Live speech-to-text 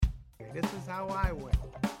This is how I win.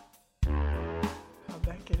 How'd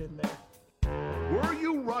that get in there? Were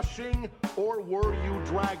you rushing or were you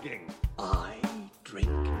dragging? I drink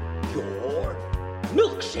your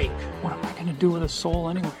milkshake. What am I gonna do with a soul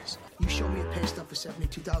anyways? You show me a pay stub for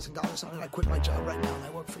 $72,000 on it, I quit my job right now and I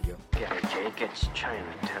work for you. Get it, Jake? It's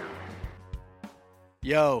Chinatown.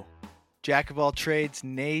 Yo, Jack of all trades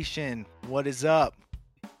nation, what is up?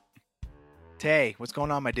 Tay, what's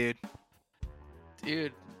going on, my dude?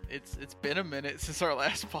 Dude, it's been a minute since our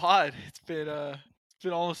last pod. It's been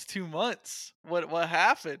almost 2 months. What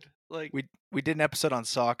happened? Like We did an episode on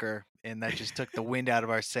soccer, and that just took the wind out of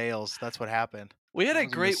our sails. That's what happened. we had That a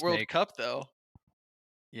was a great World mistake. Cup though.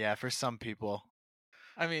 Yeah, for some people,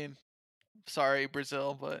 I mean, sorry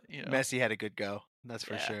Brazil, but you know, Messi had a good go. That's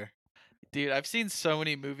for Yeah. sure. dude, I've seen so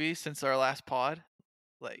many movies since our last pod.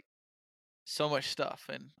 Like so much stuff,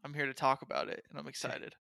 and I'm here to talk about it, and I'm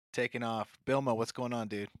excited. Taking off. Bilmo, what's going on,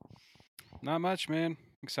 dude? Not much, man.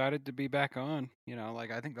 Excited to be back on. You know,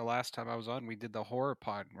 like I think the last time I was on, we did the horror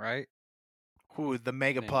pod, right? Ooh, the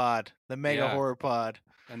mega Thing. pod, the mega Yeah. horror pod.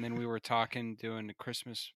 And then we were doing the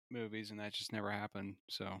Christmas movies, and that just never happened.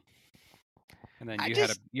 So, and then I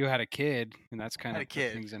you had a kid, and that's kind Had of a kid.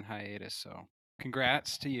 put things in hiatus. So,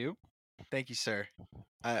 congrats to you. Thank you, sir.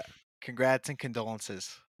 Congrats and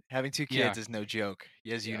condolences. Having two Yeah. kids is no joke,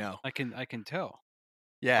 as you know. I can tell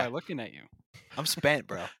Yeah, by looking at you. I'm spent,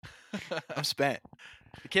 bro. I'm spent.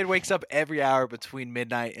 The kid wakes up every hour between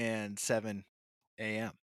midnight and 7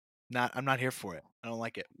 a.m. I'm not here for it. I don't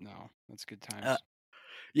like it. No, that's good times.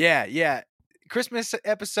 Yeah. Christmas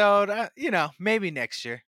episode, maybe next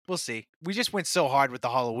year. We'll see. We just went so hard with the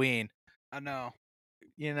Halloween. I know.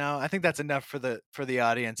 I think that's enough for the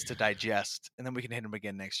audience to digest, and then we can hit them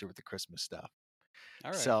again next year with the Christmas stuff.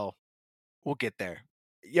 All right. So we'll get there.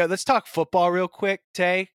 Yeah, let's talk football real quick,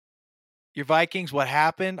 Tay. Your Vikings, what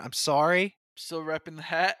happened? I'm sorry. Still repping the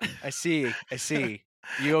hat. I see.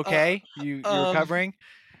 You okay? You recovering?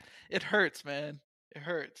 It hurts, man. It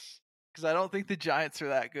hurts because I don't think the Giants are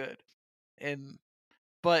that good,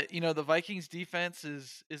 but the Vikings defense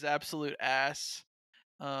is absolute ass.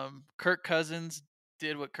 Kirk Cousins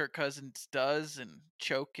did what Kirk Cousins does and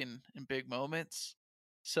choke in big moments.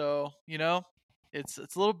 So it's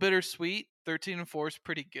a little bittersweet. 13-4 is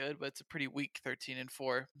pretty good, but it's a pretty weak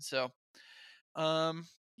 13-4. So,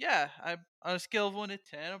 yeah, I'm on a scale of 1 to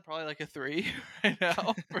 10. I'm probably like a 3 right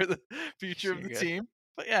now for the future of You're the good. team.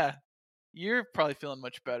 But yeah, you're probably feeling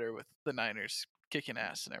much better with the Niners kicking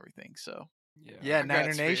ass and everything. So Yeah, Niner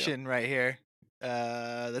Congrats for you. Nation right here.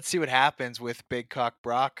 Let's see what happens with Big Cock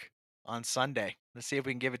Brock on Sunday. Let's see if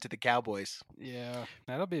we can give it to the Cowboys. Yeah,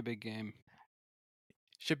 that'll be a big game.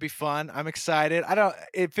 Should be fun. I'm excited.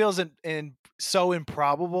 It feels so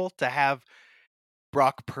improbable to have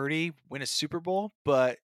Brock Purdy win a Super Bowl,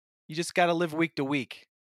 but you just got to live week to week.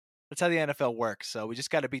 That's how the NFL works. So we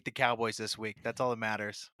just got to beat the Cowboys this week. That's all that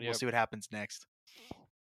matters. We'll Yep. see what happens next.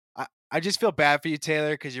 I just feel bad for you,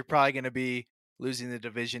 Taylor, because you're probably going to be losing the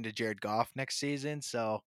division to Jared Goff next season.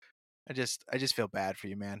 So I just feel bad for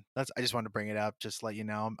you, man. I just wanted to bring it up, just let you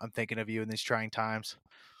know I'm thinking of you in these trying times.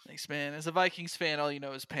 thanks, man. As a Vikings fan, all you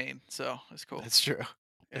know is pain. So it's cool. That's true.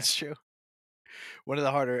 It's true. One of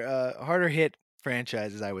the harder hit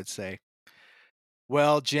franchises, I would say.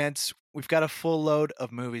 Well, gents, we've got a full load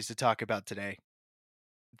of movies to talk about today.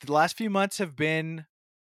 The last few months have been,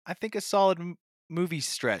 I think, a solid movie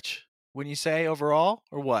stretch. Wouldn't you say overall,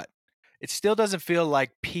 or what? It still doesn't feel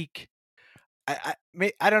like peak.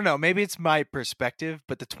 I don't know. Maybe it's my perspective,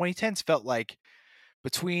 but the 2010s felt like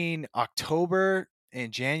between October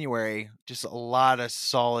and January, just a lot of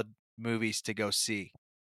solid movies to go see,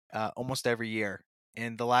 almost every year.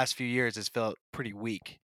 And the last few years has felt pretty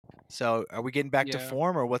weak. So, are we getting back to Yeah.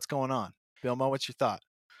 form, or what's going on? Bilmo, what's your thought?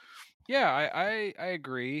 Yeah, I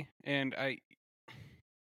agree, and I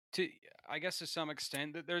guess to some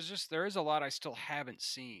extent that there is a lot I still haven't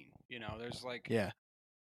seen. There's like Yeah.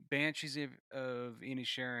 Banshees of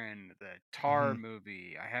Inisherin, the Tar Mm-hmm.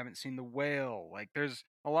 movie. I haven't seen The Whale. Like there's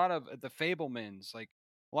a lot of the Fablemans, like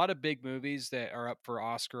a lot of big movies that are up for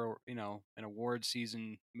Oscar, and award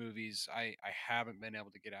season movies. I haven't been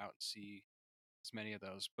able to get out and see as many of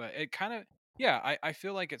those, but it kind of I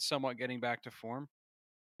feel like it's somewhat getting back to form.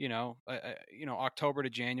 October to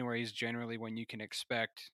January is generally when you can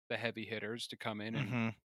expect the heavy hitters to come in, and Mm-hmm.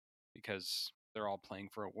 because they're all playing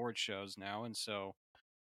for award shows now, and so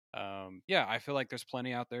I feel like there's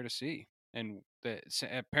plenty out there to see, and that's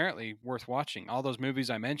apparently worth watching. All those movies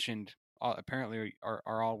I mentioned apparently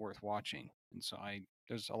are all worth watching, and so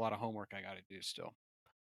there's a lot of homework I got to do still.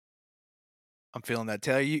 I'm feeling that,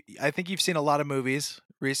 Taylor. I think you've seen a lot of movies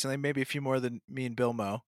recently, maybe a few more than me and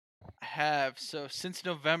Bilmo. I have. So since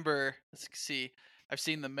November, let's see. I've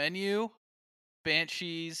seen The Menu,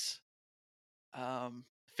 Banshees,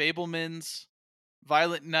 Fablemans,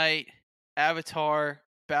 Violent Night, Avatar,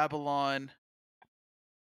 Babylon,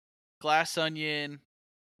 Glass Onion,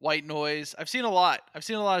 White Noise. I've seen a lot. I've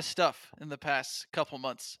seen a lot of stuff in the past couple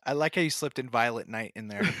months. I like how you slipped in Violent Night in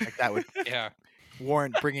there. Like that would Yeah.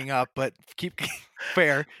 warrant bringing up, but keep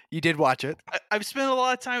fair. You did watch it. I've spent a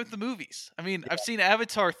lot of time with the movies. I mean, I've seen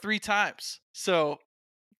Avatar 3 times. So,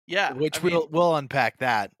 yeah. Which I mean, we'll unpack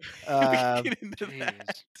that. we can get into Jeez,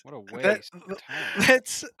 that. what a That- waste of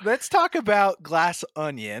time. let's talk about Glass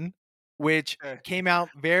Onion, which Okay. came out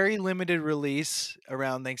very limited release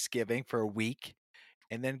around Thanksgiving for a week,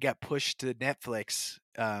 and then got pushed to Netflix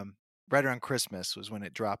right around Christmas was when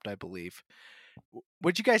it dropped, I believe.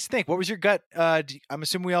 What'd you guys think? What was your gut? I'm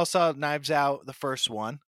assuming we all saw Knives Out, the first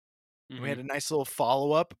one. We had a nice little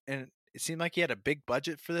follow up, and it seemed like he had a big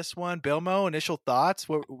budget for this one. Bilmo, initial thoughts?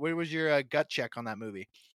 What was your gut check on that movie?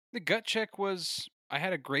 The gut check was I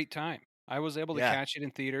had a great time. I was able to Yeah. catch it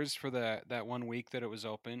in theaters for that 1 week that it was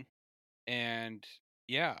open, and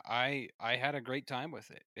yeah, I had a great time with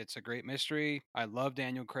it. It's a great mystery. I love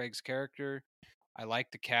Daniel Craig's character. I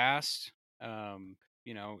like the cast.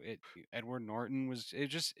 Edward Norton was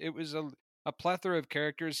it was a plethora of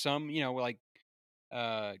characters. Some like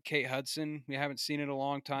Kate Hudson. We haven't seen it in a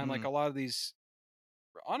long time. Like Mhm. a lot of these,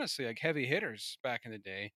 honestly, like heavy hitters back in the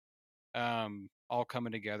day, all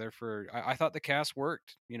coming together for. I thought the cast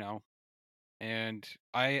worked, and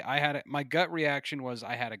I had it. My gut reaction was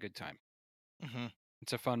I had a good time. Mhm.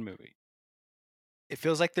 It's a fun movie. It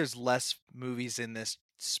feels like there's less movies in this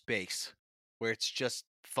space where it's just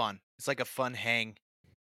fun. It's like a fun hang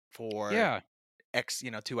for Yeah, X,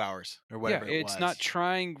 2 hours or whatever it was. it's not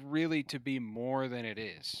trying really to be more than it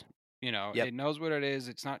is. Yep. It knows what it is.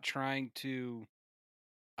 It's not trying to,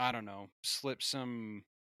 I don't know, slip some.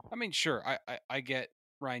 I mean, sure, I get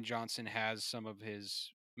Ryan Johnson has some of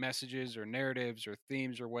his messages or narratives or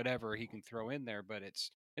themes or whatever he can throw in there, but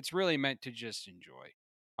it's really meant to just enjoy.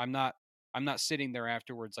 I'm not I'm not sitting there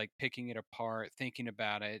afterwards like picking it apart, thinking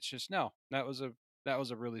about it. It's just no, that was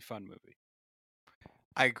a really fun movie.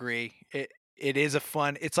 I agree. It is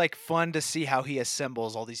it's like fun to see how he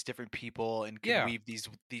assembles all these different people and can Yeah. weave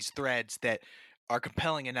these threads that are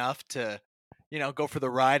compelling enough to, go for the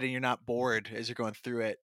ride and you're not bored as you're going through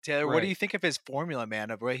it. Taylor, what do Right. you think of his formula, man?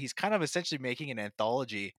 Of where he's kind of essentially making an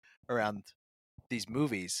anthology around these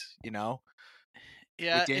movies,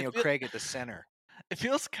 Yeah, with Daniel Craig at the center. it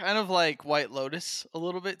feels kind of like White Lotus a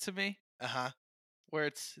little bit to me, Uh-huh. where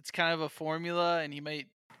it's kind of a formula, and he might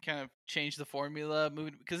kind of change the formula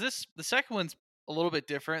moving because the second one's a little bit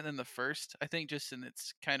different than the first. I think just in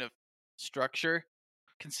its kind of structure,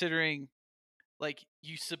 considering like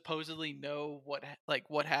you supposedly know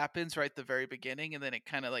what happens right at the very beginning, and then it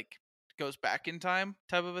kind of like goes back in time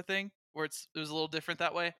type of a thing, where it was a little different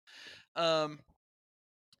that way. Um,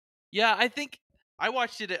 yeah, I think I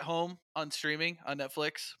watched it at home on streaming on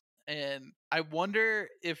Netflix, and I wonder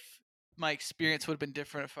if my experience would have been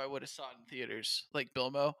different if I would have saw it in theaters, like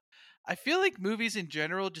Bilmo. I feel like movies in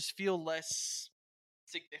general just feel less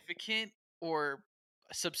significant or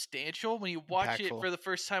substantial when you watch it Impactful. for the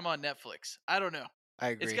first time on Netflix. I don't know. I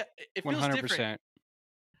agree. It feels different.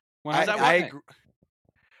 100%. Is that I 100%. agree.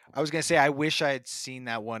 I was gonna say I wish I had seen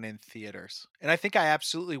that one in theaters, and I think I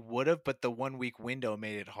absolutely would have, but the 1 week window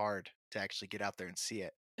made it hard to actually get out there and see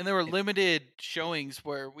it. And there were limited showings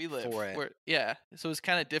where we live. For it. So it was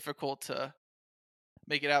kind of difficult to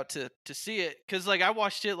make it out to see it because like I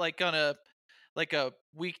watched it like on a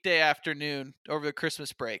weekday afternoon over the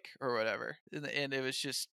Christmas break or whatever, and it was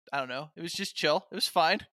just I don't know, it was just chill. It was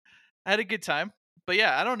fine. I had a good time, but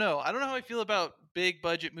yeah, I don't know how I feel about big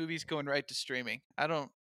budget movies going right to streaming. I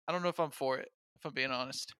don't know if I'm for it, if I'm being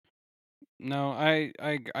honest. No, I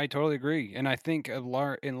totally agree, and I think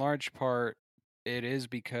in large part it is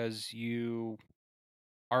because you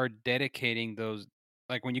are dedicating those.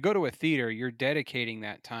 Like when you go to a theater, you're dedicating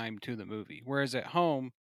that time to the movie, whereas at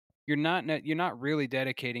home, you're not really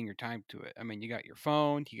dedicating your time to it. I mean, you got your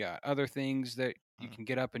phone, you got other things that you Mm. can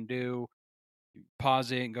get up and do,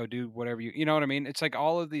 pause it and go do whatever you know what I mean? It's like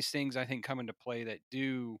all of these things I think come into play that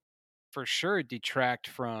do for sure detract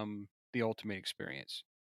from the ultimate experience.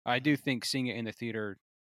 I do think seeing it in the theater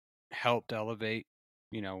helped elevate,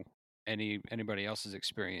 you know, anybody else's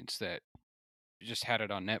experience that just had it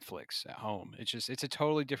on Netflix at home. It's a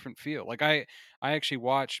totally different feel. Like I actually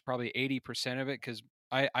watched probably 80% of it cuz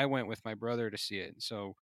I went with my brother to see it.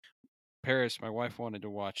 So Paris, my wife wanted to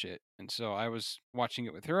watch it, and so I was watching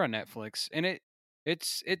it with her on Netflix, and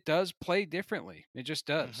it does play differently. It just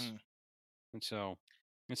does. Mhm. And so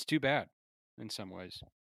It's too bad in some ways.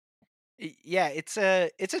 Yeah, it's a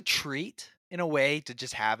treat in a way to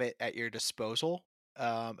just have it at your disposal,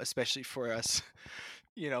 especially for us,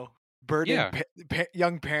 you know, burdened Yeah.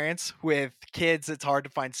 young parents with kids. It's hard to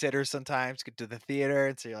find sitters sometimes. Get to the theater,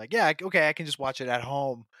 and so you're like, yeah, okay, I can just watch it at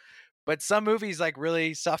home. But some movies like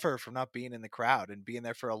really suffer from not being in the crowd and being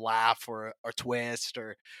there for a laugh or a twist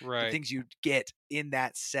or the Right. things you get in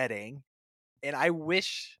that setting. And I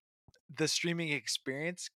wish the streaming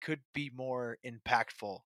experience could be more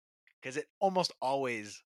impactful because it almost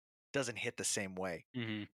always doesn't hit the same way.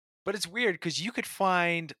 Hmm. But it's weird because you could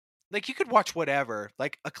find, like, you could watch whatever,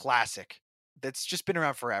 like a classic that's just been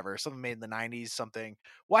around forever, something made in the 90s, something,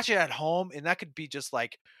 watch it at home, and that could be just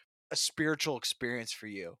like a spiritual experience for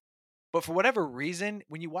you. But for whatever reason,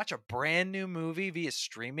 when you watch a brand new movie via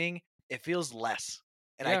streaming, it feels less.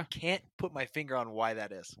 And I Yeah. can't put my finger on why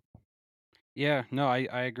that is. Yeah. No,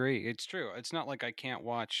 I agree. It's true. It's not like I can't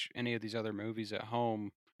watch any of these other movies at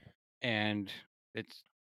home and it's,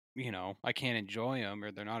 I can't enjoy them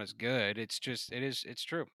or they're not as good. It's just, it's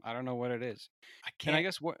true. I don't know what it is. I And I can't.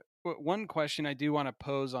 guess one question I do want to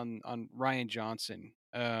pose on Ryan Johnson,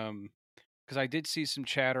 because I did see some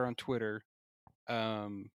chatter on Twitter,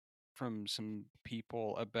 um, from some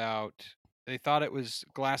people about they thought it was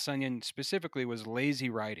Glass Onion specifically was lazy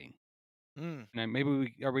writing. Mm. And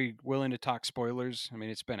maybe are we willing to talk spoilers? I mean,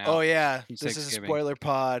 it's been Oh, out yeah. since This is a Thanksgiving. spoiler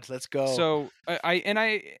pod. Let's go. So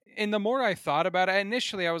and the more I thought about it,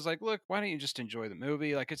 initially I was like, look, why don't you just enjoy the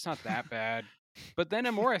movie? Like it's not that bad. But then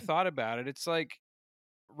the more I thought about it, it's like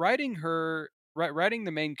writing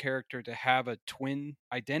the main character to have a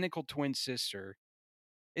identical twin sister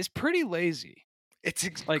is pretty lazy. It's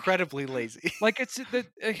Like incredibly lazy. like it's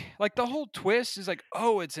like the whole twist is like,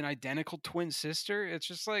 oh, it's an identical twin sister. It's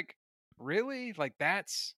just like, really? Like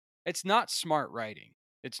it's not smart writing.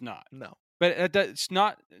 It's not. No. But it's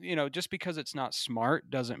not, just because it's not smart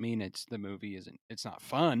doesn't mean it's not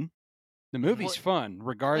fun. The movie's fun And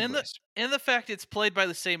regardless. the fact it's played by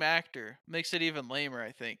the same actor makes it even lamer,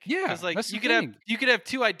 I think. Yeah, because like that's the you could have thing. you could have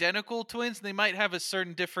two identical twins, and they might have a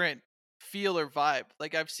certain different feel or vibe.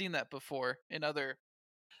 Like I've seen that before in other.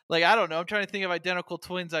 Like I don't know, I'm trying to think of identical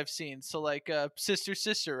twins I've seen. So like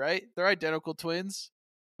sister, right? They're identical twins,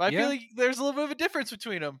 but I feel Yeah. like there's a little bit of a difference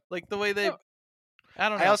between them, like the way they. No. I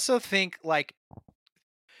don't I know. also think like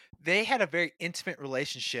they had a very intimate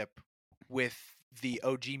relationship with the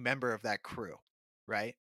OG member of that crew,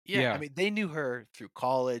 right? Yeah. I mean, they knew her through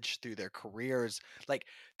college, through their careers. Like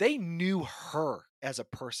they knew her as a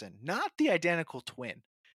person, not the identical twin.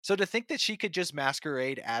 So to think that she could just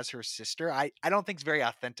masquerade as her sister, I don't think is very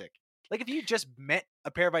authentic. Like if you just met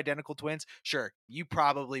a pair of identical twins, sure, you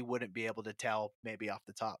probably wouldn't be able to tell maybe off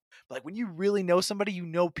the top. But like when you really know somebody, you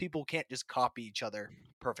know people can't just copy each other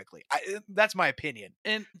perfectly. That's my opinion.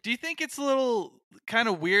 And do you think it's a little kind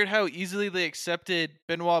of weird how easily they accepted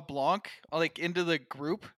Benoit Blanc like into the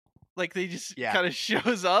group? Like they just Yeah. kind of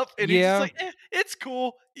shows up and he's Yeah. just like, it's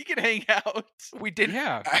cool, you can hang out. We didn't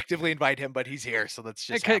Yeah. actively invite him, but he's here, so let's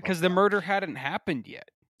just have him. Because the murder hadn't happened yet.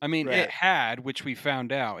 I mean, Right. it had, which we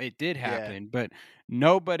found out. It did Yeah. happen, but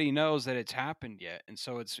nobody knows that it's happened yet. And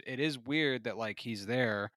so it is weird that like he's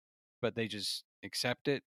there, but they just accept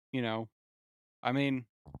it, I mean,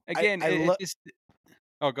 again, I it lo- just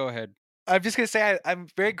Oh, go ahead. I'm just gonna say I'm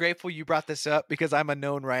very grateful you brought this up because I'm a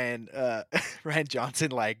known Ryan Ryan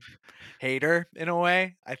Johnson like hater in a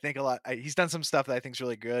way. I think a lot. He's done some stuff that I think is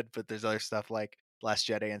really good, but there's other stuff like Last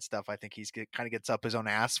Jedi and stuff. I think kind of gets up his own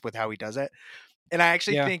ass with how he does it. And I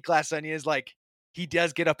actually Yeah. think Glass Onion is like he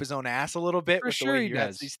does get up his own ass a little bit For with the sure way he he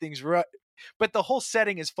writes does. these things. But the whole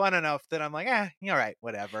setting is fun enough that I'm like, all right,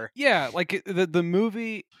 whatever. Yeah, like the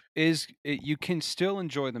movie you can still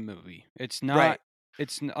enjoy the movie. It's not Right.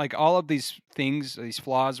 like all of these things, these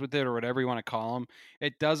flaws with it or whatever you want to call them.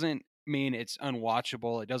 It doesn't mean it's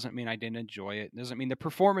unwatchable. It doesn't mean I didn't enjoy it. It doesn't mean the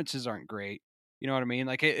performances aren't great. You know what I mean?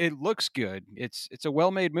 Like it looks good. It's a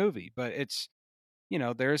well-made movie, but it's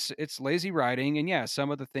it's lazy writing, and yeah,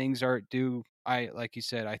 some of the things like you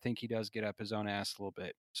said, I think he does get up his own ass a little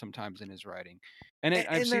bit sometimes in his writing, and I've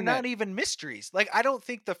And they're seen that. not even mysteries. Like I don't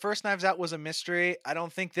think the first Knives Out was a mystery. I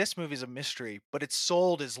don't think this movie's a mystery, but it's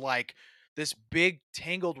sold as like this big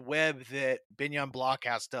tangled web that Benyon Block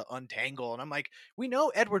has to untangle. And I'm like, we know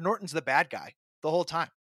Edward Norton's the bad guy the whole time.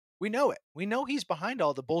 We know it. We know he's behind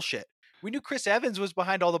all the bullshit. We knew Chris Evans was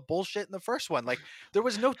behind all the bullshit in the first one. Like there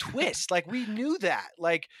was no twist. Like we knew that.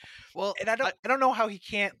 Like, Well, and I don't know how he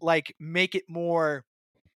can't like make it more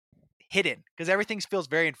hidden because everything feels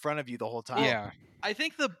very in front of you the whole time. Yeah, I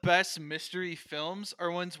think the best mystery films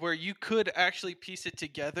are ones where you could actually piece it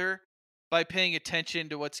together by paying attention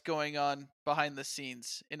to what's going on behind the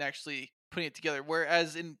scenes and actually putting it together.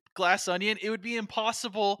 Whereas in Glass Onion, it would be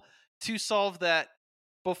impossible to solve that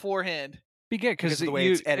beforehand. Yeah, Because because of the way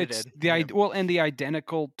it's edited. Yep. well, and the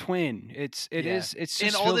identical twin. It's just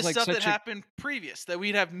And all feels this like stuff that such a happened previous that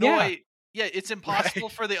we'd have no Yeah. idea. Yeah, it's impossible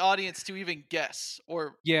for the audience to even guess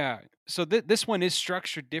or Yeah. So this one is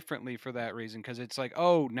structured differently for that reason, because it's like,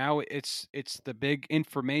 oh, now it's the big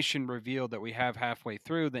information reveal that we have halfway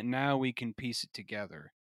through that now we can piece it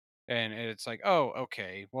together, and it's like, oh,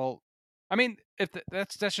 okay, well, I mean, if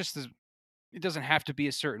that's just it doesn't have to be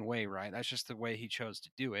a certain way, right? That's just the way he chose to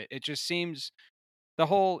do it. It just seems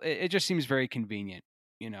it just seems very convenient.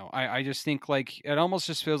 I just think like it almost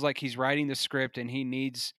just feels like he's writing the script and he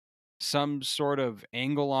needs some sort of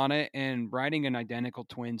angle on it, and writing an identical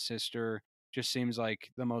twin sister just seems like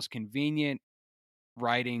the most convenient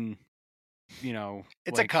writing,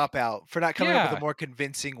 It's a like, cop out for not coming up with Yeah. a more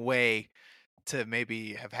convincing way to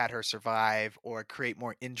maybe have had her survive or create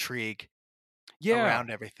more intrigue yeah, around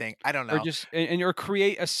everything. I don't or know. just and or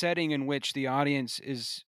create a setting in which the audience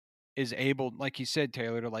is able, like you said,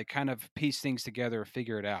 Taylor, to like kind of piece things together or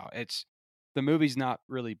figure it out. The movie's not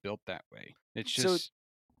really built that way. It's So just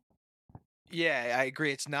yeah, I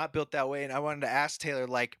agree. It's not built that way. And I wanted to ask Taylor,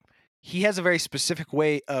 like, he has a very specific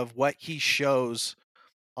way of what he shows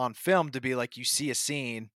on film to be like you see a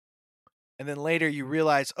scene and then later you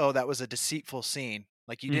realize, oh, that was a deceitful scene.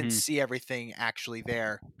 Like you didn't Mhm. see everything actually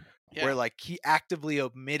there. yeah. Where like he actively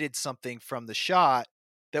omitted something from the shot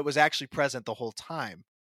that was actually present the whole time.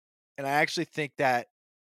 And I actually think that,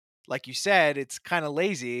 like you said, it's kind of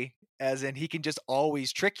lazy, as in he can just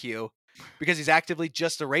always trick you because he's actively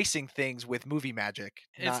just erasing things with movie magic.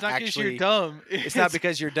 It's not because you're actually, dumb. it's not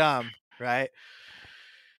because you're dumb, right?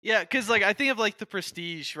 Yeah, because like I think of like The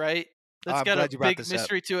Prestige, right? That's I'm got glad a you brought big this up.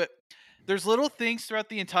 mystery to it. There's little things throughout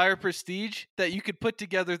the entire Prestige that you could put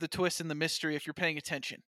together the twist and the mystery if you're paying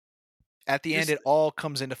attention. At the end, Just- it all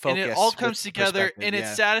comes into focus. And it all with comes together perspective, and it's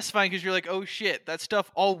yeah. satisfying because you're like, oh shit, that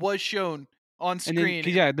stuff all was shown on And then- screen.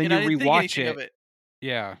 'cause, yeah, then and I you didn't think rewatch anything of it. it.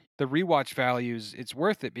 Yeah, the rewatch values, it's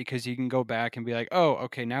worth it because you can go back and be like, oh,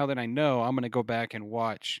 okay, now that I know, I'm going to go back and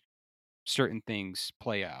watch certain things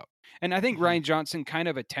play out. And I think Mhm. Ryan Johnson kind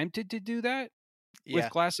of attempted to do that with Yeah.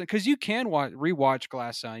 Glass, because you can rewatch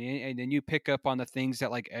Glass Onion, and then you pick up on the things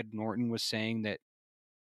that like Ed Norton was saying that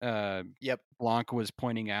Yep. Blanca was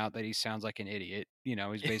pointing out, that he sounds like an idiot.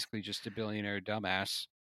 He's basically just a billionaire dumbass.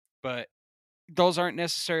 But those aren't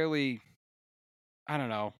necessarily, I don't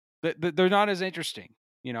know, they're not as interesting.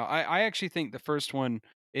 I actually think the first one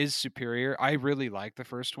is superior. I really like the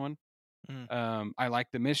first one. I like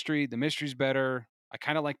the mystery. The mystery's better. I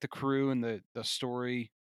kind of like the crew and the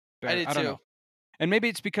story better. I did don't too. know. And maybe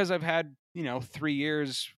it's because I've had 3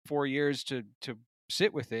 years, 4 years to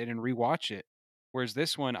sit with it and rewatch it. Whereas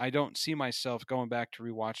this one, I don't see myself going back to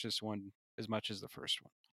rewatch this one as much as the first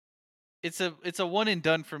one. It's a one and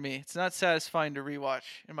done for me. It's not satisfying to rewatch,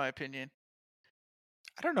 in my opinion.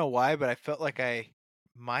 I don't know why, but I felt like I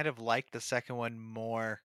might have liked the second one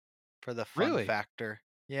more for the fun Really? factor.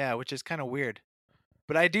 Yeah, which is kind of weird.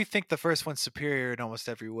 But I do think the first one's superior in almost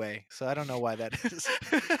every way. So I don't know why that is.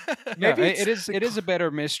 Yeah, Maybe it's it is. the It is a cl-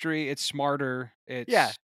 better mystery. It's smarter. It's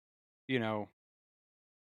Yeah.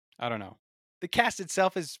 I don't know. The cast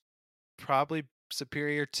itself is probably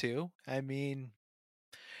superior too. I mean,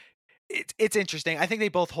 it's interesting. I think they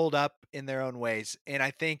both hold up in their own ways, and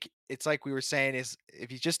I think it's like we were saying is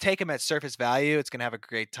if you just take them at surface value, it's gonna have a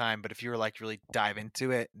great time. But if you were like really dive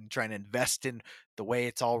into it and trying to invest in the way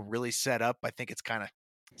it's all really set up, I think it's kind of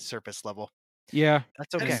surface level. Yeah,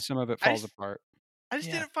 That's and okay. some of it I falls just- apart. I just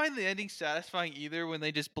Yeah. didn't find the ending satisfying either when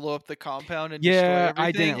they just blow up the compound and destroy Yeah, everything.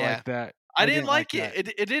 I didn't Yeah. like that. I didn't like that. it.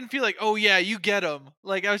 It didn't feel like, oh yeah, you get him.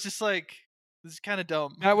 Like I was just like, this is kind of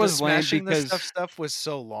dumb. That The was lame smashing the because stuff was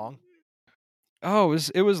so long.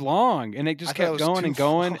 it was long, and it just I thought it kept was going too and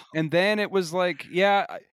going, long. and then it was like, yeah,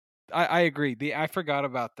 I agree. I forgot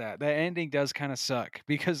about that. The ending does kind of suck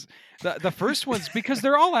because the first one's because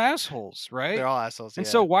they're all assholes, right? They're all assholes. And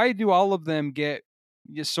yeah. so why do all of them get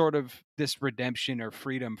just sort of this redemption or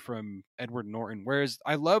freedom from Edward Norton? Whereas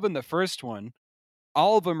I love in the first one,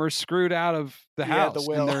 all of them are screwed out of the Yeah, house. the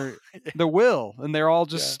will. And they're the will, and they're all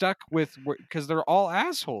just Yeah. stuck with because they're all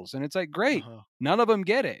assholes. And it's like, great, Uh-huh. none of them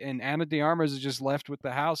get it. And Anna de Armas is just left with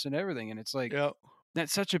the house and everything. And it's like, Yep.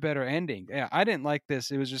 that's such a better ending. Yeah, I didn't like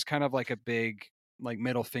this. It was just kind of like a big like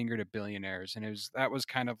middle finger to billionaires, and that was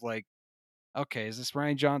kind of like, okay, is this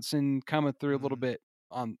Ryan Johnson coming through a little Mhm. bit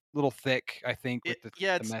on little thick? I think with the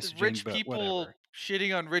Yeah, the it's messaging, rich but people whatever.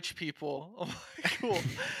 shitting on rich people. I'm like, cool.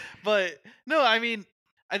 But no, I mean,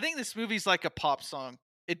 I think this movie's like a pop song.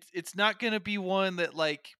 it's not gonna be one that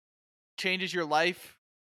like changes your life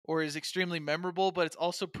or is extremely memorable, but it's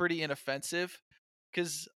also pretty inoffensive.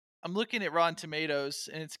 Because I'm looking at Rotten Tomatoes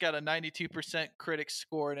and it's got a 92% critic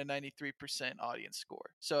score and a 93% audience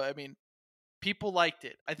score. So I mean, people liked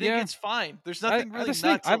it. I think Yeah. it's fine. There's nothing really just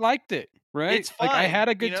nuts. I liked it. Right? It's fine. Like I had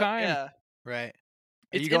a you good know? time. Yeah. Right. Are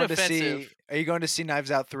It's you going to inoffensive. see? Are you going to see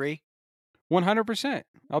Knives Out 3? 100%.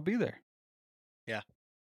 I'll be there.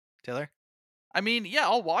 Taylor? I mean, yeah,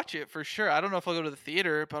 I'll watch it for sure. I don't know if I'll go to the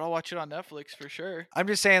theater, but I'll watch it on Netflix for sure. I'm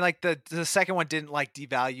just saying, like the second one didn't like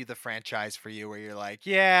devalue the franchise for you, where you're like,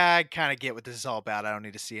 yeah, I kind of get what this is all about. I don't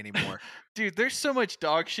need to see anymore. Dude, there's so much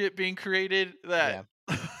dog shit being created that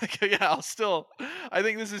I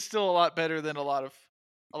think this is still a lot better than a lot of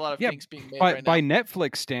Yeah, things being made by right by now.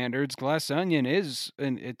 Netflix standards, Glass Onion is,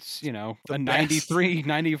 and it's The a best. 93,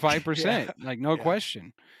 95%, like no Yeah.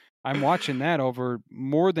 question. I'm watching that over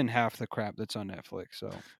more than half the crap that's on Netflix.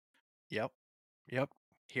 So Yep.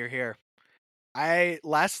 Here.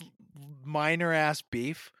 Last minor ass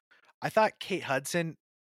beef. I thought Kate Hudson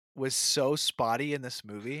was so spotty in this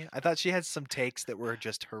movie. I thought she had some takes that were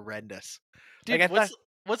just horrendous. Dude, like, I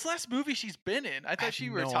what's the last movie she's been in? I I thought have she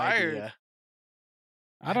no retired. idea.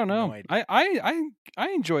 I don't have no know. idea. I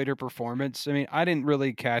enjoyed her performance. I mean, I didn't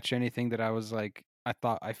really catch anything that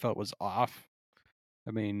I felt was off.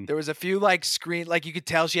 I mean, There was a few like you could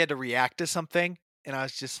tell she had to react to something, and I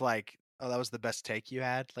was just like, oh, that was the best take you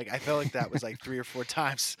had. Like I felt like that was like 3 or 4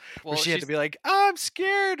 times Well, where she had to she's be like, oh, I'm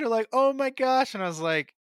scared, or like, oh my gosh, and I was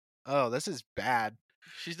like, oh, this is bad.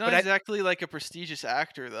 she's not but I- exactly like a prestigious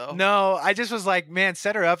actor though. No, I just was like, man,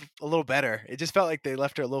 set her up a little better. It just felt like they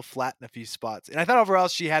left her a little flat in a few spots, and I thought overall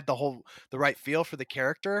she had the right feel for the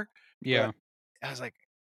character. yeah. I was like,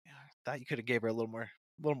 yeah, I thought you could have gave her a little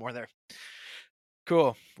more there.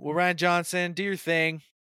 Cool. Well, Ryan Johnson, do your thing.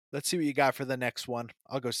 Let's see what you got for the next one.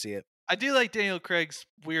 I'll go see it. I do like Daniel Craig's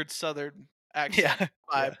weird southern accent Yeah.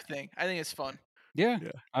 vibe thing. I think it's fun. Yeah,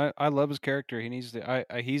 Yeah. I love his character. He needs to.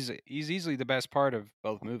 He's easily the best part of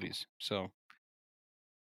both movies. So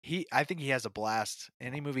I think he has a blast.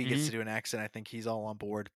 Any movie he gets to do an accent, I think he's all on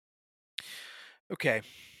board. Okay.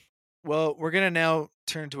 Well, we're gonna now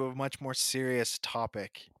turn to a much more serious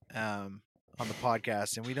topic on the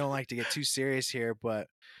podcast, and we don't like to get too serious here, but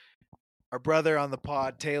our brother on the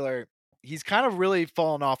pod, Taylor, he's kind of really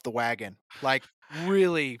fallen off the wagon. Like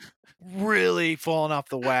really, really fallen off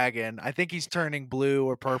the wagon. I think he's turning blue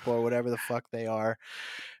or purple or whatever the fuck they are.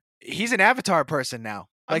 He's an Avatar person now.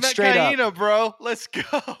 Like I'm at straight up. Kaina, bro. Let's go.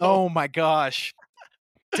 Oh my gosh.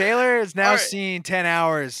 Taylor has now All right. seen 10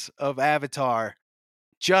 hours of Avatar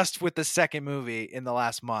just with the second movie in the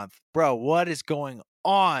last month. Bro, what is going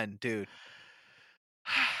on, dude?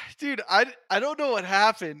 Dude, I don't know what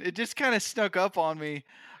happened. It just kind of snuck up on me.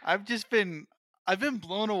 I've been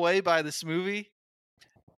blown away by this movie.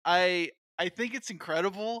 I think it's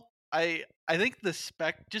incredible. I think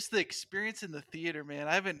just the experience in the theater, man.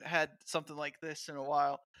 I haven't had something like this in a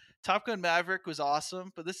while. Top Gun Maverick was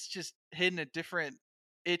awesome, but this is just hitting a different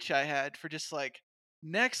itch I had for just like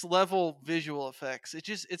next level visual effects.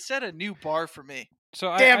 It set a new bar for me.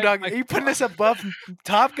 So Damn, dog. Are you putting this above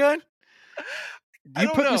Top Gun? I You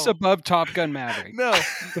don't put this know. above Top Gun Maverick. No, The I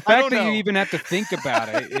fact don't that you know. even have to think about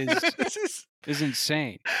it is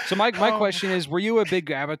insane. So my Oh. question is, were you a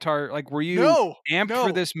big Avatar? Like, were you No, amped no.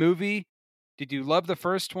 for this movie? Did you love the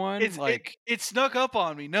first one? It snuck up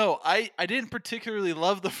on me. No, I didn't particularly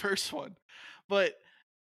love the first one, but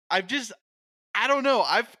I don't know.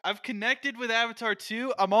 I've connected with Avatar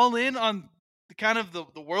 2. I'm all in on the kind of the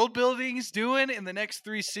world building he's doing in the next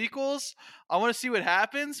 3 sequels. I want to see what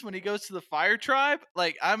happens when he goes to the Fire Tribe.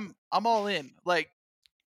 Like I'm all in. Like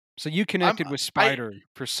so you connected with Spider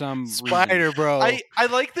for some reason. Spider, bro. I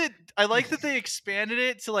like that they expanded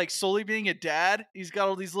it to like solely being a dad. He's got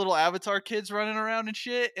all these little Avatar kids running around and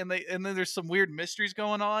shit, and then there's some weird mysteries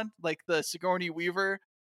going on, like the Sigourney Weaver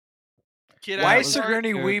kid. Why that is was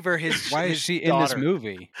Sigourney good. Weaver his Why his is she in this daughter?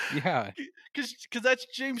 movie? Yeah. Because that's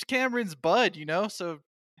James Cameron's bud, you know. So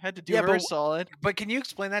had to do Yeah, her but solid. But can you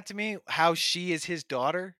explain that to me? How she is his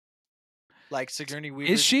daughter? Like Sigourney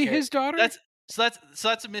Weaver. Is she his daughter? That's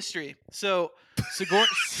a mystery. So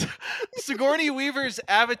Sigourney Weaver's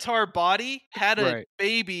Avatar body had a Right.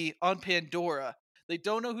 baby on Pandora. They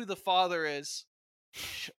don't know who the father is.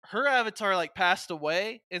 Her avatar like passed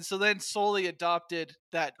away, and so then solely adopted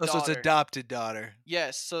that Oh, daughter. so it's adopted daughter.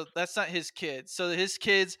 Yes, so that's not his kids. So his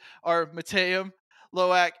kids are Mateum,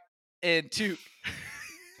 Loak, and Toot.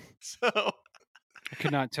 So I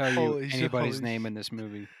could not tell you Holy shit, anybody's holy name in this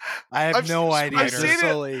movie. I have I've no s- idea. I've seen it.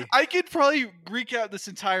 Solely. I could probably recap this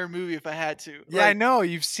entire movie if I had to. Yeah, I Like, know.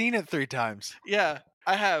 You've seen it 3 times. Yeah,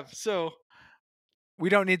 I have. So We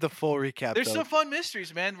don't need the full recap. there's though. some fun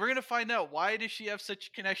mysteries, man. We're gonna find out why does she have such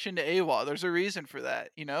a connection to Awa. There's a reason for that,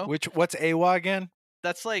 you know. What's AWA again?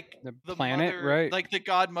 That's like The planet, mother, right? like the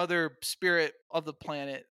godmother spirit of the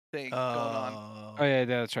planet thing going on. Oh yeah,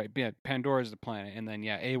 that's right. Yeah, Pandora is the planet, and then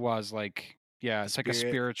Awa's like it's like a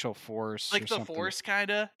Spirit. spiritual force, Like or the something. Force,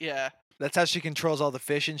 kinda. Yeah. That's how she controls all the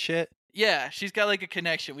fish and shit. Yeah, she's got like a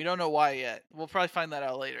connection. We don't know why yet. We'll probably find that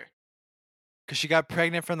out later. Cause she got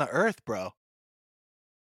pregnant from the Earth, bro.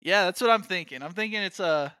 Yeah, that's what I'm thinking. I'm thinking it's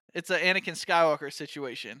a Anakin Skywalker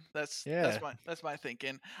situation. That's my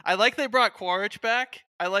thinking. I like they brought Quaritch back.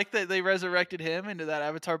 I like that they resurrected him into that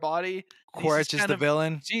Avatar body. And he's Quaritch just is kind the of-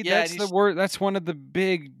 villain. See, Yeah, that's and the he's- word. That's one of the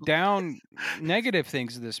big down negative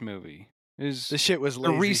things of this movie is The shit was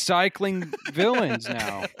they're lazy. recycling villains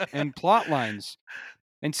now and plot lines.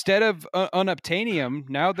 Instead of unobtainium,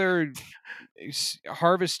 now they're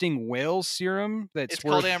harvesting whale serum that's It's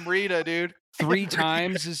called worth Amrita, dude. 4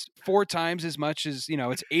 times as much as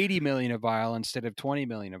it's 80 million a vial instead of 20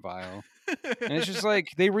 million a vial. And it's just like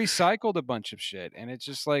they recycled a bunch of shit, and it's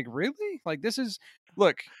just like, really, like this is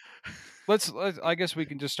look. Let's I guess we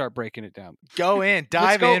can just start breaking it down. Go in,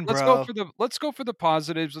 dive in, bro. Let's go for the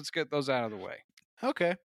positives. Let's get those out of the way.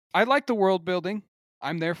 Okay. I like the world building.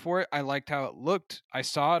 I'm there for it. I liked how it looked. I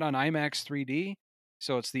saw it on IMAX 3D,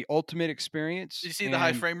 so it's the ultimate experience. Did you see the high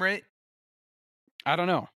and frame rate? I don't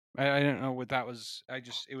know. I don't know what that was.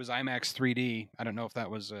 It was IMAX 3D. I don't know if that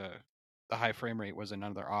was the high frame rate was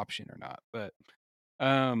another option or not. But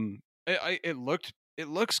it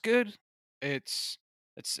looks good. It's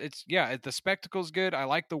the spectacle's good. I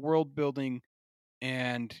like the world building,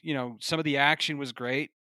 and some of the action was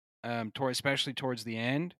great. Especially towards the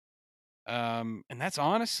end. And that's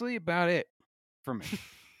honestly about it for me.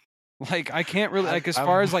 Like I can't really as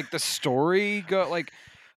far as like the story go, like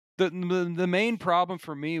the main problem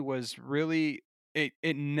for me was really it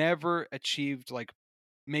never achieved like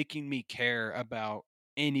making me care about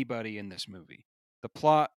anybody in this movie. The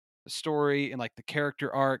plot, the story, and like the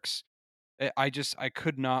character arcs. I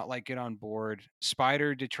could not like get on board.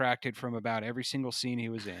 Spider detracted from about every single scene he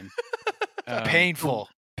was in. Painful.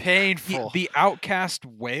 The outcast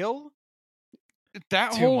whale.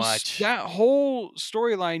 That Too whole much. that whole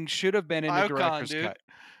storyline should have been in the Biocon, director's dude. cut.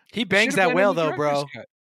 He It bangs should have that been in whale the though, bro. director's cut.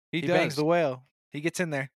 He He does. bangs the whale. He gets in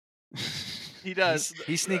there. He does.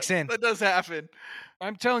 He sneaks in. That does happen.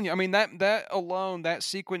 I'm telling you. I mean that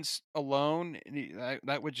sequence alone,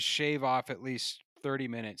 that would shave off at least 30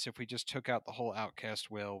 minutes if we just took out the whole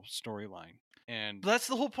outcast whale storyline. And But that's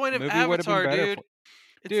the whole point of movie would have been Avatar, better dude.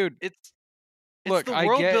 for- Dude, It's look, the I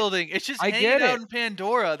world get- building. It's just I hanging get out it. in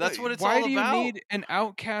Pandora. That's what it's Why all do you about. need an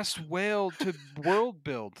outcast whale to world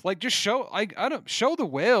build? Like, just show. I don't show the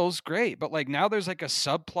whales, great, but like now there's like a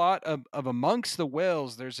subplot of amongst the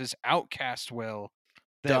whales. There's this outcast whale.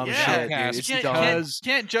 that Dumb was shit, dude. outcast It's can't, dumb.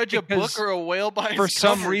 can't judge a book because or a whale by for its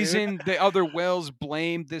some cover, dude. reason the other whales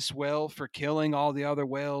blamed this whale for killing all the other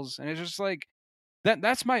whales, and it's just like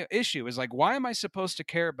that's my issue. Is like, why am I supposed to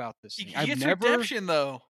care about this He thing? gets redemption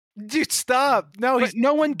though. Dude, stop. No, But he's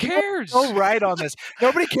no one cares. so right on this.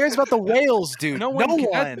 Nobody cares about the whales, dude. No No one.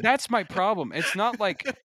 one. That's my problem. It's not like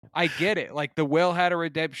I get it. Like the whale had a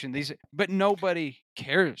redemption. But nobody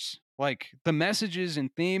cares. Like the messages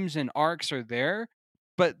and themes and arcs are there,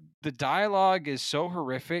 but the dialogue is so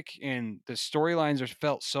horrific and the storylines are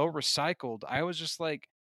felt so recycled. I was just like,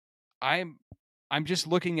 I'm just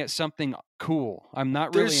looking at something cool. I'm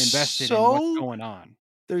not really There's invested in what's so- going on.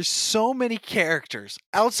 There's so many characters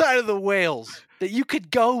outside of the whales that you could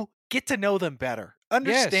go get to know them better,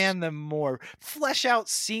 understand them more, flesh out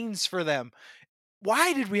scenes for them.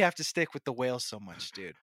 Why did we have to stick with the whales so much,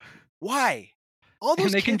 dude? Why? All And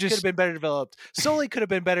those they kids can could have just- been better developed. Sully could have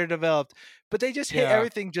been better developed, but they just hit Yeah.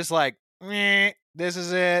 everything just like, this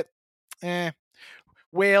is it.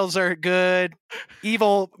 Whales are good.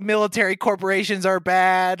 Evil military corporations are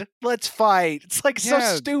bad. Let's fight. It's like so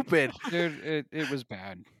Yeah. stupid. Dude, it was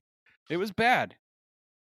bad. It was bad.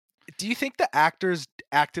 Do you think the actors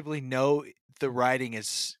actively know the writing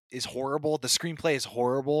is horrible? The screenplay is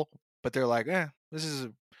horrible, but they're like, this is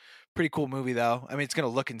a pretty cool movie though. I mean, it's gonna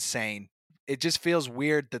look insane. It just feels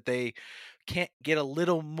weird that they can't get a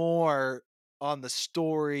little more on the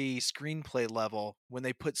story screenplay level when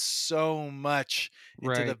they put so much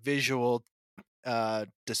into the Right. visual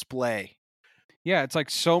display. Yeah, it's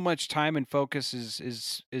like so much time and focus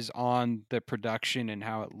is on the production and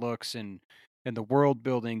how it looks and the world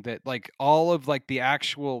building that like all of like the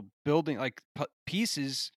actual building like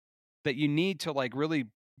pieces that you need to like really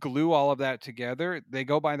glue all of that together, they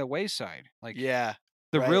go by the wayside. Like Yeah.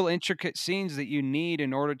 the Right. real intricate scenes that you need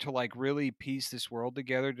in order to like really piece this world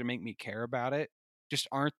together to make me care about it just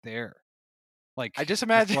aren't there. Like I just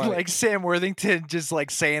that's imagine why- like Sam Worthington just like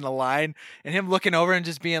saying a line and him looking over and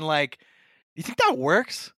just being like, "You think that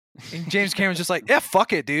works?" And James Cameron's just like, "Yeah,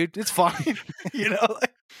 fuck it, dude. It's fine." You know,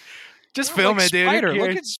 like, just film like it, dude. Who Spider. Look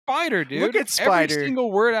cares? at Spider, dude. Look at Spider. Every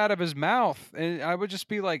single word out of his mouth, and I would just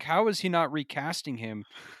be like, how is he not recasting him?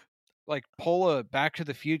 Like pull a Back to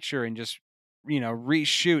the Future and just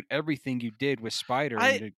reshoot everything you did with Spider. I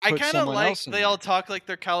and I put kind of someone like else in they all there. talk like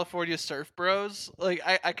they're California surf bros. Like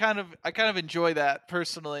I kind of enjoy that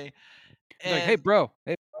personally. Like, hey, And- bro.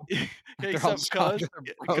 Hey, Hey, They're all sup, cuz? just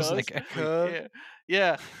bros, like, Yeah,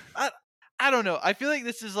 yeah. I don't know. I feel like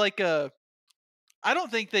this is like a. I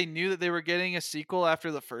don't think they knew that they were getting a sequel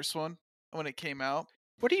after the first one when it came out,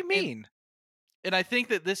 What do you mean? and I think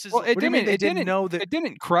that this is. well, What do you mean they it didn't know that- It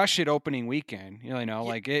didn't crush it opening weekend.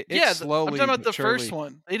 Like it. It yeah, slowly. I'm talking about but the first surely-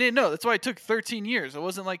 one. They didn't know. That's why it took 13 years. It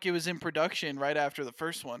wasn't like it was in production right after the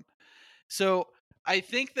first one. So I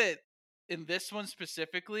think that in this one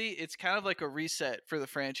specifically, it's kind of like a reset for the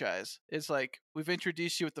franchise. It's like we've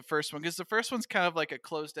introduced you with the first one because the first one's kind of like a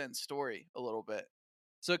closed end story a little bit.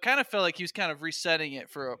 So it kind of felt like he was kind of resetting it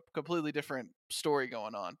for a completely different story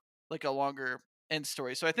going on, like a longer end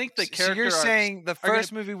story. So I think the So character you're arcs saying the gonna-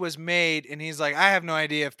 first movie was made, and he's like, I have no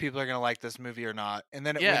idea if people are gonna like this movie or not, and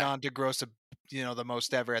then it went Yeah. on to gross the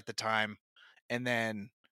most ever at the time, and then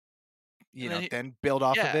then build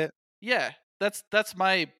off of Yeah. it. Yeah, that's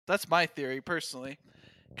my theory personally,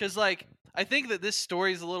 because like I think that this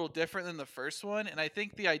story is a little different than the first one, and I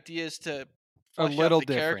think the idea is to flesh little out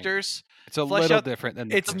the different. characters. It's a flesh little out- different than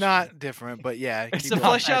the It's first not one. different, but yeah, It's keep to not going.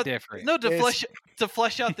 flesh that out different. No, to It's-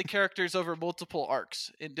 flesh out the characters over multiple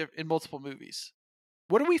arcs in multiple movies.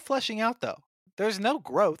 What are we fleshing out though? There's no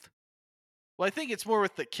growth. Well, I think it's more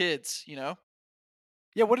with the kids, you know.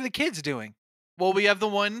 Yeah, what are the kids doing? Well, we have the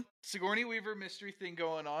one Sigourney Weaver mystery thing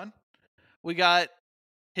going on. We got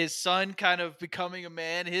his son kind of becoming a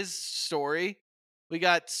man, his story. We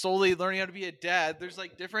got Sully learning how to be a dad. There's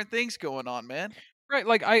like different things going on, man. Right,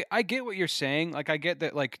 like I get what you're saying. Like I get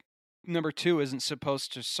that like number 2 isn't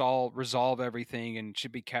supposed to resolve everything and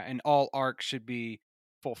should be and all arcs should be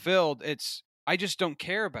fulfilled. It's I just don't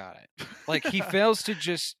care about it. Like he fails to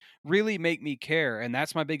just really make me care, and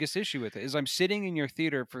that's my biggest issue with it. Is I'm sitting in your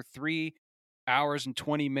theater for 3 hours and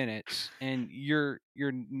 20 minutes and you're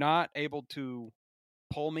not able to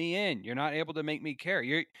pull me in. You're not able to make me care.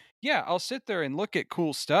 I'll sit there and look at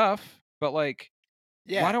cool stuff, but like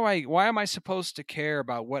Yeah, why am I supposed to care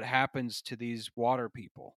about what happens to these water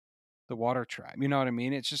people, the water tribe? You know what I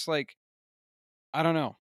mean? It's just like I don't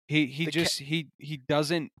know.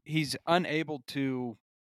 He's unable to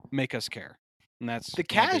make us care. And that's the my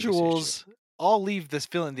biggest issue. casuals all leave this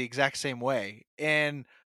feeling the exact same way, and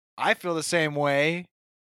I feel the same way.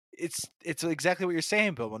 It's exactly what you're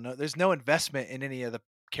saying, Bill. No, there's no investment in any of the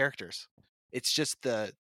characters. It's just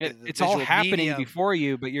the It's all visual happening medium. before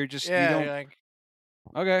you, but you're just Yeah, you don't you're like,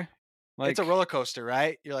 okay. Like it's a roller coaster,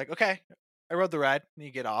 right? You're like, okay, I rode the ride, and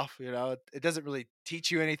you get off. It doesn't really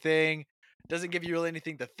teach you anything. It doesn't give you really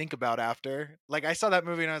anything to think about after. Like I saw that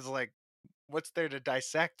movie and I was like, what's there to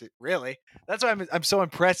dissect? It really? That's why I'm so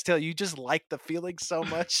impressed. Till you just like the feeling so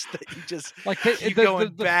much that you just like keep going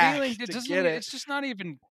back feeling to it doesn't get even- it. it's just not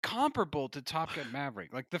even comparable to Top Gun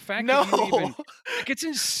Maverick. Like the fact No, that you even like it's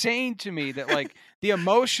insane to me that like the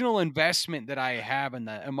emotional investment that I have and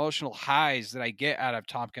the emotional highs that I get out of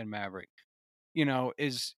Top Gun Maverick,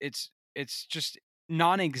 is it's just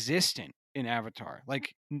non-existent in Avatar.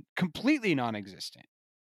 Like completely non-existent.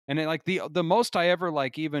 And it, like the most I ever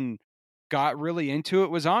like even got really into it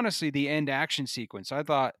was honestly the end action sequence. I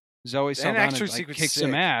thought Zoe The end Saldana action like, sequence kicked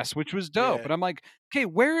some sick. ass, which was dope. Yeah. But I'm like, okay,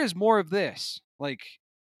 where is more of this? Like,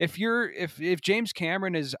 if James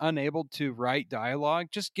Cameron is unable to write dialogue,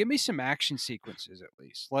 just give me some action sequences at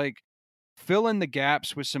least. Like, fill in the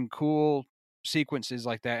gaps with some cool sequences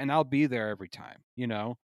like that, and I'll be there every time.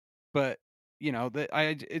 But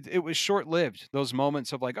it was short lived. Those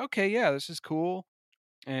moments of like, okay, yeah, this is cool.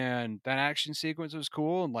 And that action sequence was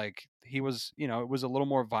cool, and like he was, it was a little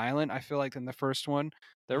more violent. I feel like than the first one.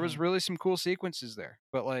 There was really some cool sequences there,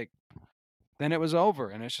 but like then it was over,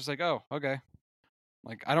 and it's just like, oh, okay.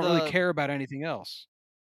 Like I don't really The- care about anything else.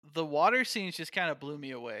 The water scenes just kind of blew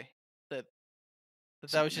me away.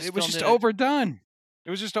 That was just It was filmed just in a- overdone. It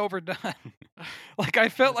was just overdone. Like I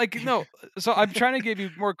felt like no. So I'm trying to give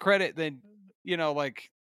you more credit than like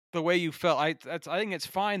the way you felt. I think it's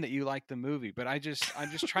fine that you like the movie, but I'm just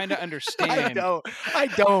trying to I understand.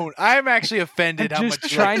 don't. I'm actually I'm offended how just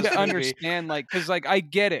much you like trying this to movie. understand, like, because like I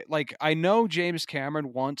get it. Like I know James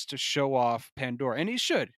Cameron wants to show off Pandora, and he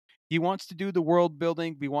should. He wants to do the world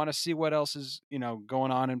building. We want to see what else is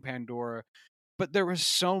going on in Pandora. But there was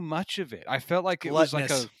so much of it. I felt like it was like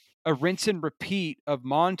Gluttonous. a rinse and repeat of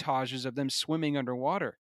montages of them swimming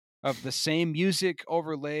underwater, of the same music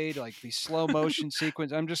overlaid, like these slow motion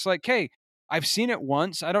sequence. I'm just like, hey, I've seen it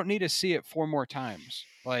once. I don't need to see it 4 more times.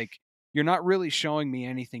 Like, you're not really showing me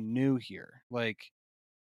anything new here. Like,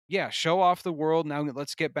 yeah, show off the world. Now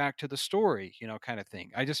let's get back to the story, kind of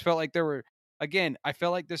thing. I just felt like I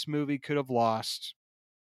felt like this movie could have lost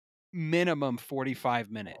minimum 45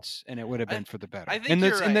 minutes and it would have I- been for the better. I think and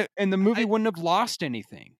you're right. and the movie I- wouldn't have lost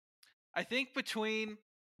anything. I think between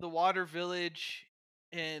the Water Village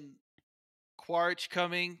and Quaritch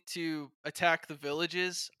coming to attack the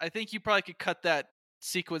villages, I think you probably could cut that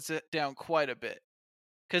sequence down quite a bit.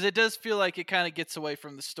 Because it does feel like it kind of gets away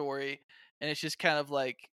from the story, and it's just kind of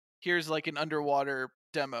like, here's like an underwater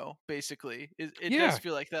demo, basically. It Yeah. does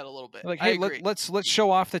feel like that a little bit. Like, I hey, agree. let's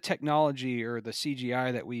show off the technology or the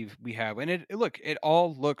CGI that we have, and it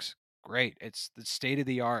all looks great. It's the state of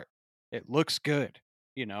the art. It looks good,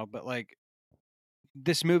 But like,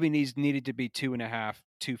 this movie needed to be 2.5,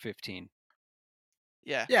 2:15.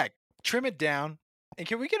 Yeah. Yeah, trim it down. And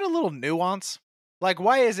can we get a little nuance? Like,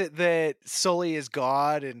 why is it that Sully is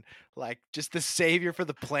God and like just the savior for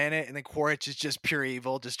the planet, and then Quaritch is just pure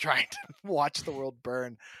evil, just trying to watch the world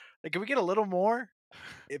burn? Like, can we get a little more?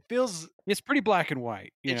 It feels It's pretty black and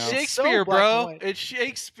white, It's so Shakespeare, black and bro. white. It's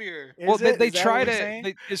Shakespeare. Is well, it? they Is that try what we're to.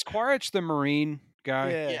 saying? Is Quaritch the Marine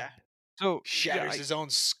guy? Yeah. So Shatters yeah, his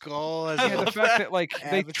own skull as I yeah, a the love fact that. that like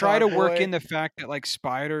they try Avatar to work boy. in the fact that like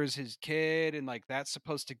Spider is his kid, and like that's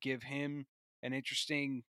supposed to give him an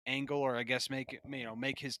interesting angle, or I guess make it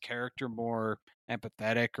make his character more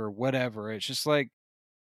empathetic or whatever. It's just like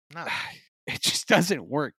No. it just doesn't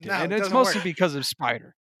work, dude. No, And it it's doesn't mostly work. because of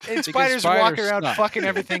Spider. And Because Spider's Spider walking around sucks. fucking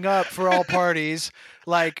everything up for all parties.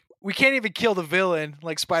 Like, we can't even kill the villain.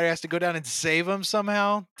 Like, Spider has to go down and save him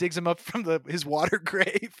somehow. Digs him up from his water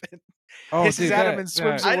grave and Oh, hisses dude, at him that- and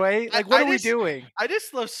swims that- away. I- Like, what I are we just- doing? I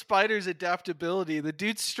just love Spider's adaptability. The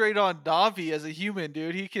dude's straight on Navi as a human,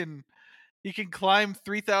 dude. He can climb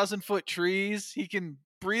 3,000-foot trees. He can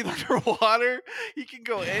breathe underwater. He can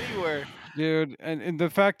go anywhere. dude, and the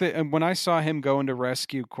fact that and when I saw him going to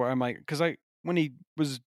rescue, I'm like, because I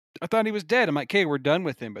thought he was dead. I'm like, okay, we're done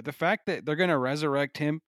with him. But the fact that they're gonna resurrect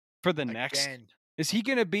him for the next, Again. is he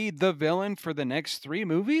gonna be the villain for the next 3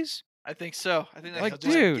 movies? I think so. I think Yeah, that's like, he'll the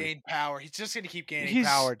plan. just dude. gain power. He's just gonna keep gaining He's-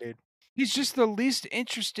 power, dude. He's just the least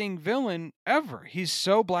interesting villain ever. He's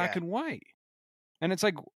so black Yeah. and white, and it's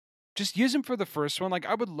like, just use him for the first one. Like,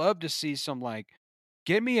 I would love to see some like,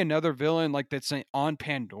 get me another villain like that's on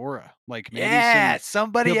Pandora, like maybe Yeah, some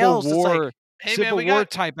somebody Civil else. It's like, War, Hey Civil man, we War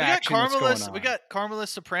got type we got action that's going Carmela. on. We got Carmela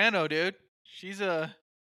Soprano, dude. She's the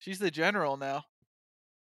general now.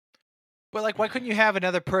 but like, why couldn't you have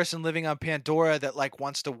another person living on Pandora that like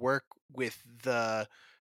wants to work with the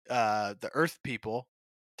Earth people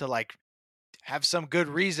to like have some good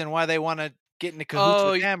reason why they want to get into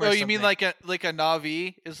cahoots with them? Or you mean something? like a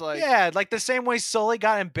Navi is like? Yeah, like the same way Sully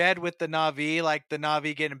got in bed with the Na'vi, like the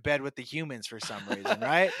Na'vi get in bed with the humans for some reason,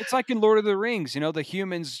 right? It's like in Lord of the Rings, the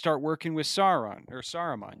humans start working with Saruman.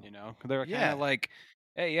 They're kind Yeah. of like,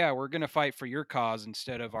 hey, yeah, we're gonna fight for your cause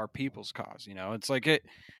instead of our people's cause. It's like it.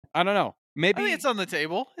 I don't know. I Maybe think it's on the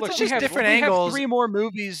table. It's look, on it's the just table. different we angles. have 3 more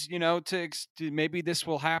movies, to maybe this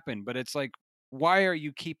will happen. But it's like, why are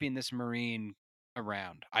you keeping this Marine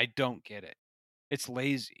around? I don't get it. It's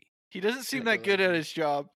lazy. He doesn't seem Super that good at lazy. his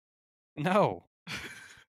job. No.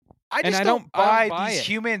 I And just I don't don't buy buy these it.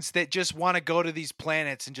 humans that just want to go to these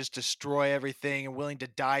planets and just destroy everything and willing to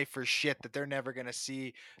die for shit that they're never going to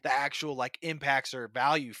see the actual like impacts or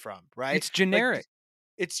value from, right? It's Like, generic.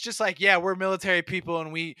 it's just like, yeah, we're military people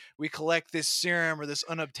and we collect this serum or this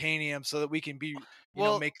unobtainium so that we can be, you know,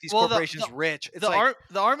 Well- make these well, the- corporations the- rich. It's The like,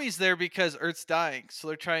 the army's there because Earth's dying, so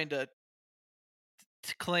they're trying to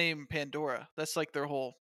claim Pandora. That's like their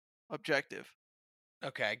whole objective.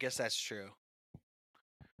 okay, I guess that's true.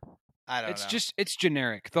 I don't It's know. just it's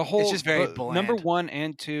generic. The whole just very number bland. 1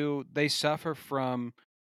 and 2, they suffer from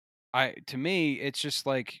to me, it's just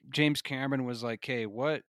like James Cameron was like, "Hey,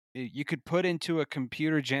 what you could put into a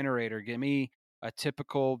computer generator, give me a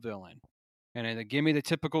typical villain. And then give me the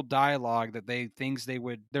typical dialogue that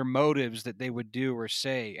their motives that they would do or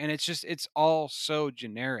say." And it's all so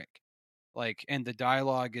generic. Like, and the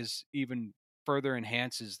dialogue is even further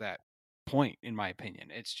enhances that point, in my opinion.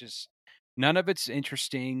 It's just none of it's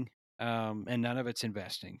interesting, and none of it's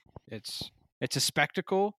investing. It's a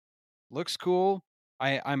spectacle, looks cool.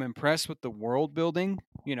 I'm impressed with the world building.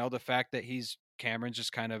 You know, the fact that Cameron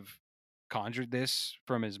just kind of conjured this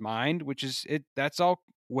from his mind, which is it. That's all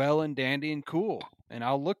well and dandy and cool, and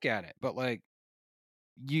I'll look at it. But like,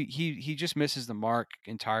 he just misses the mark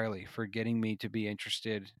entirely for getting me to be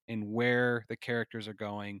interested in where the characters are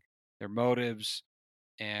going, their motives,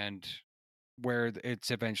 and where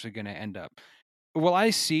it's eventually going to end up. Will I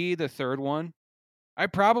see the third one? I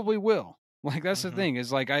probably will. Like that's the thing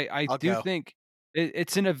is like I I'll do go. think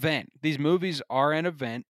it's an event. These movies are an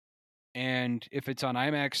event, and if it's on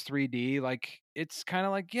IMAX 3D, like it's kind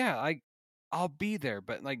of like I'll be there,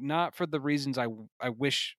 but like not for the reasons I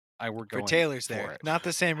wish I were For going Taylor's for there. it. Not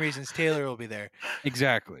the same reasons Taylor will be there.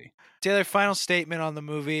 Exactly. Taylor, final statement on the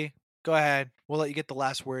movie. Go ahead. We'll let you get the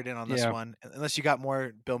last word in on this Yeah. one. Unless you got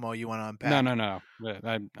more, Bilmo, you want to unpack. No. Yeah,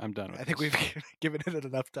 I'm done with I think this. we've given it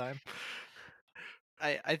enough time.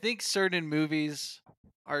 I think certain movies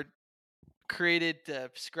are created to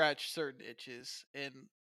scratch certain itches, and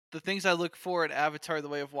the things I look for in Avatar: The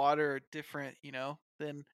Way of Water are different,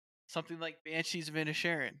 than something like Banshees of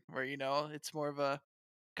Inisherin, where it's more of a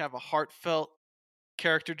kind of a heartfelt,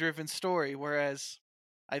 character-driven story, whereas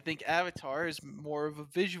I think Avatar is more of a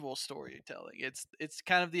visual storytelling. It's just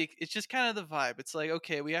kind of the vibe. It's like,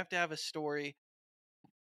 okay, we have to have a story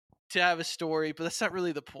but that's not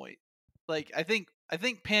really the point. Like I think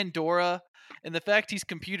Pandora and the fact he's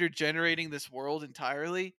computer generating this world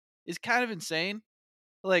entirely is kind of insane.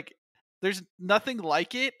 Like there's nothing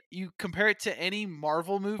like it. You compare it to any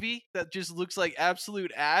Marvel movie that just looks like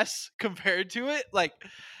absolute ass compared to it.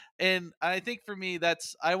 And I think for me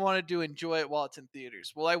I wanted to enjoy it while it's in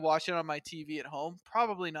theaters. Will I watch it on my TV at home?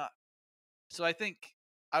 Probably not. So I think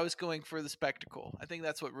I was going for the spectacle. I think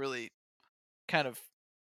that's what really kind of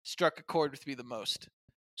struck a chord with me the most.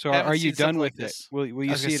 So Haven't are you seen something done like with it? this. Will I you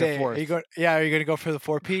was see gonna it say, a fourth? are you going to go for the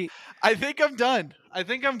 4P? I think I'm done. I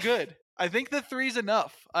think I'm good. I think the 3's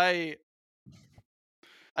enough. I've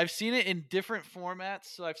seen it in different formats,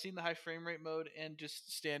 so I've seen the high frame rate mode and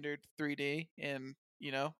just standard 3D, and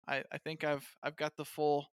I think I've got the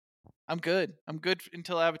full. I'm good. I'm good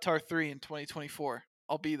until Avatar 3 in 2024.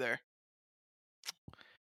 I'll be there.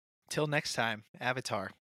 Till next time, Avatar.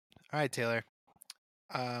 All right, Taylor.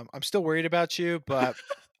 I'm still worried about you, but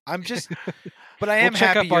I am We'll happy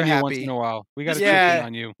check up you're on you happy. once in a while. We got to This check movie- in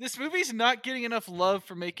on you. This movie's not getting enough love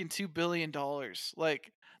for making $2 billion.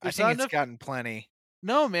 Like, I there's think not it's enough. gotten plenty.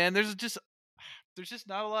 No, man. There's just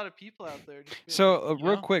not a lot of people out there. Just being So like,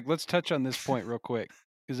 real quick, let's touch on this point real quick,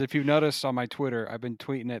 because if you've noticed on my Twitter, I've been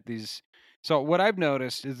tweeting at these. So what I've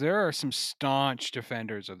noticed is there are some staunch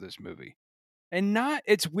defenders of this movie, and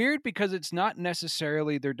it's weird because it's not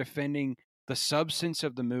necessarily they're defending the substance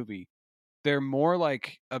of the movie. They're more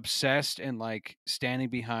like obsessed and like standing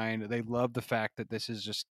behind. They love the fact that this is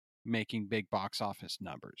just making big box office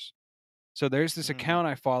numbers. So there's this account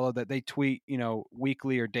I follow that they tweet,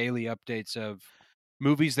 weekly or daily updates of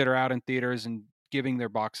movies that are out in theaters and giving their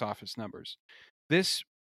box office numbers. This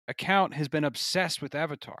account has been obsessed with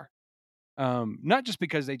Avatar. Not just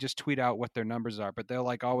because they just tweet out what their numbers are, but they'll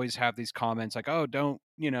like always have these comments like, "Oh, don't,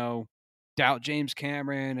 doubt James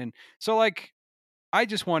Cameron." And so like I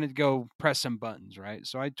just wanted to go press some buttons, right?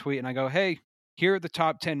 So I tweet and I go, "Hey, here are the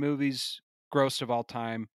top 10 movies grossed of all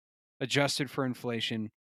time, adjusted for inflation.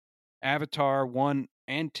 Avatar 1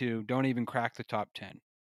 and 2 don't even crack the top 10."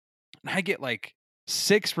 And I get like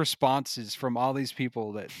 6 responses from all these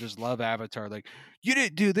people that just love Avatar. Like, "You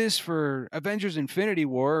didn't do this for Avengers Infinity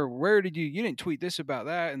War. Where did you didn't tweet this about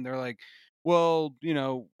that?" And they're like, "Well,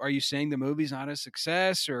 are you saying the movie's not a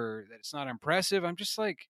success or that it's not impressive?" I'm just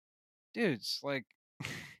like, dudes, like,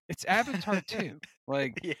 it's Avatar 2.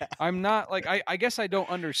 Like, Yeah. I'm not like I guess I don't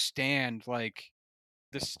understand like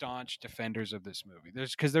the staunch defenders of this movie.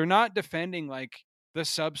 Because they're not defending like the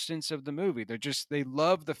substance of the movie. They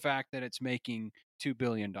love the fact that it's making $2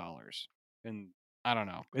 billion. And I don't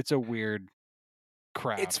know. It's a weird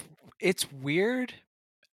crowd. It's weird,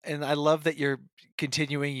 and I love that you're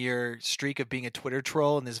continuing your streak of being a Twitter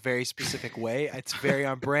troll in this very specific way. It's very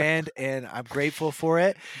on brand, and I'm grateful for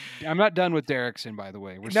it. I'm not done with Derrickson, by the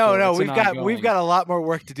way. No, it's an we've ongoing- got a lot more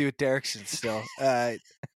work to do with Derrickson still.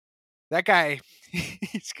 That guy,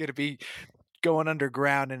 he's gonna be going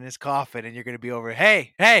underground in his coffin, and you're gonna be over.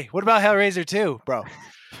 Hey, what about Hellraiser 2, bro?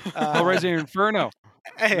 Hellraiser Inferno.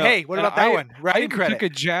 Hey, what and about that I- one? I Writing even credit. took a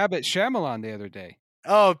jab at Shyamalan the other day.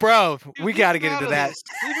 Oh, bro, we leave got to him get out into of that. this.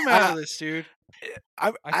 Leave him out of this, dude. I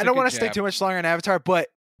took don't a want to stay jab. too much longer on Avatar, but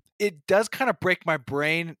it does kind of break my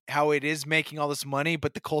brain how it is making all this money,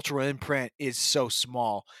 but the cultural imprint is so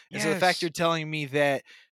small. And so the fact Yes. you're telling me that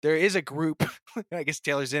there is a group, I guess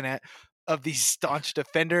Taylor's in it, of these staunch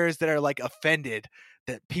defenders that are like offended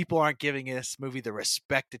that people aren't giving this movie the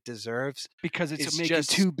respect it deserves. Because it's It's making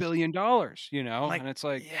just- $2 billion, you know? Like, and it's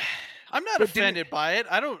like, Yeah. I'm not But didn't- offended by it.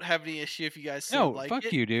 I don't have any issue if you guys still no, like fuck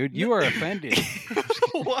it. you, dude. You are offended.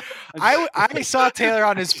 What? I saw Taylor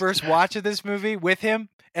on his first watch of this movie with him,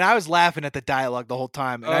 and I was laughing at the dialogue the whole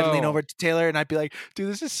time. And I'd lean Oh. over to Taylor and I'd be like, dude,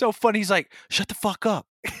 this is so funny. He's like, shut the fuck up.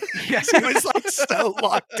 Yes, he was like so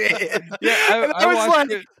locked in. Yeah, And I was watched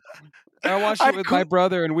like, it. I watched I it with my could-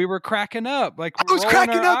 brother, and we were cracking up. Like I was rolling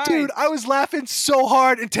cracking our up, dude. eyes. I was laughing so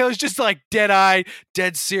hard, and Taylor's just like dead-eyed,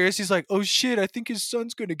 dead serious. He's like, "Oh shit, I think his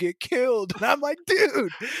son's gonna get killed." And I'm like,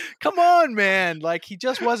 "Dude, come on, man!" Like he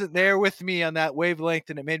just wasn't there with me on that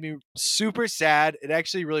wavelength, and it made me super sad. It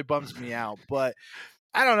actually really bums me out. But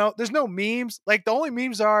I don't know. There's no memes. Like the only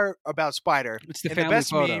memes are about Spider. It's the And family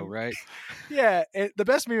best photo, meme- right? Yeah, the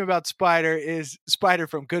best meme about Spider is Spider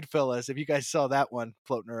from Goodfellas. If you guys saw that one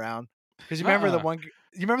floating around, because you remember the Uh-uh. one.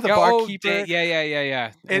 You remember the Yeah, barkeeper?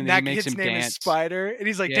 yeah. And he that makes kid's him name dance. is Spider, and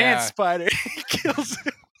he's like, Yeah. "Dance, Spider!" He kills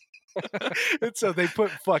him. And so they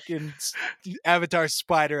put fucking Avatar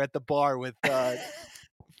Spider at the bar with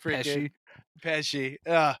freaking Pesci.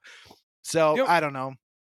 So Yo, I don't know.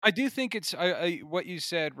 I do think it's what you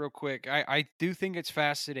said real quick. I do think it's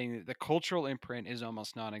fascinating that the cultural imprint is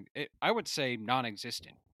almost I would say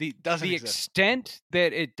non-existent. Doesn't The exist. extent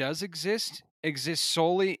that it does exists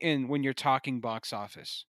solely in when you're talking box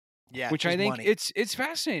office, Yeah, which I just think money. it's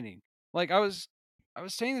fascinating. Like I was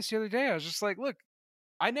saying this the other day. I was just like, look,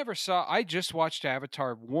 I just watched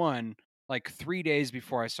Avatar 1 like 3 days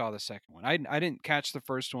before I saw the second one. I didn't catch the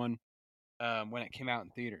first one when it came out in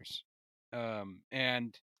theaters.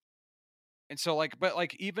 And so like, but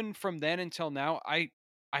like even from then until now,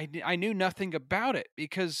 I knew nothing about it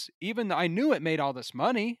because even though I knew it made all this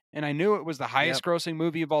money and I knew it was the highest grossing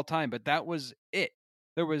movie of all time, but that was it.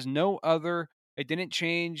 There was no other. It didn't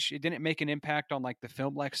change. It didn't make an impact on like the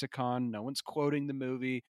film lexicon. No one's quoting the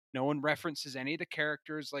movie. No one references any of the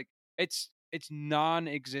characters. Like it's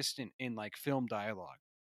non-existent in like film dialogue.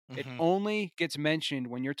 It Mhm. only gets mentioned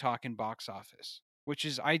when you're talking box office, which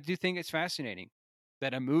is I do think it's fascinating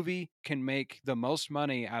that a movie can make the most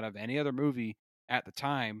money out of any other movie at the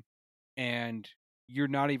time, and you're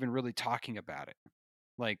not even really talking about it.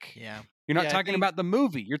 Like Yeah. you're not Yeah, I talking think- about the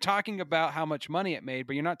movie. You're talking about how much money it made,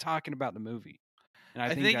 but you're not talking about the movie. And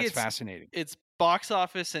I think that's it's fascinating. It's box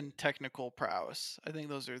office and technical prowess. I think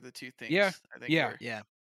those are the two things. Yeah, I think yeah. are- Yeah.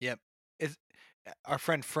 Yep. It's, our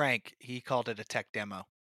friend Frank, he called it a tech demo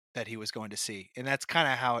that he was going to see. And that's kind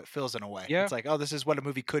of how it feels in a way. Yeah. It's like, oh, this is what a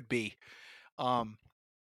movie could be.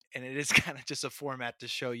 And it is kind of just a format to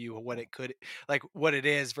show you what it could, like what it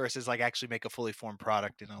is versus like actually make a fully formed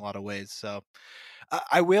product in a lot of ways. So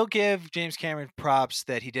I will give James Cameron props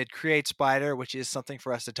that he did create Spider, which is something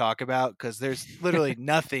for us to talk about because there's literally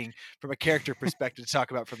nothing from a character perspective to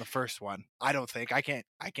talk about from the first one. I don't think I can't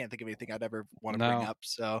think of anything I'd ever want to bring No. up.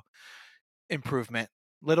 So improvement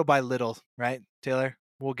little by little, right, Taylor?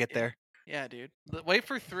 We'll get Yeah. there. Yeah, dude. Wait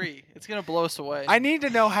for 3. It's gonna blow us away. I need to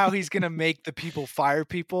know how he's gonna make the people fire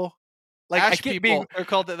people. Like Ash I get people. being They're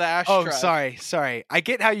called the Ash Oh, tribe. sorry. I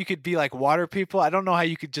get how you could be like water people. I don't know how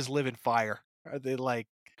you could just live in fire. Are they like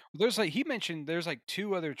There's like he mentioned there's like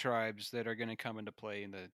 2 other tribes that are going to come into play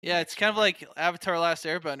in the Yeah, it's next kind of one, right? like Avatar: Last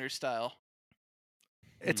Airbender style.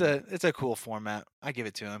 it's a cool format. I give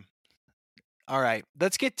it to him. All right.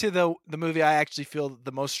 Let's get to the movie I actually feel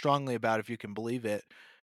the most strongly about, if you can believe it.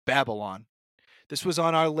 Babylon. This was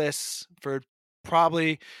on our list for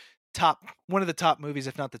probably one of the top movies,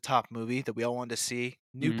 if not the top movie that we all wanted to see.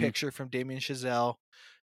 New Mhm. picture from Damien Chazelle.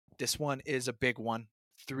 This one is a big one.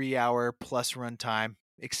 3-hour plus runtime.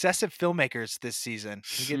 Excessive filmmakers this season.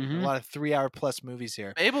 We get a Mhm. lot of 3-hour plus movies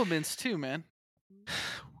here. Abelmans too, man.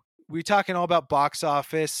 We're talking all about box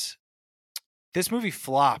office. This movie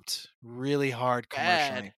flopped really hard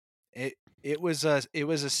commercially. It was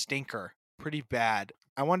a stinker, pretty bad.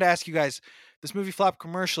 I wanted to ask you guys, this movie flopped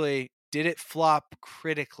commercially. Did it flop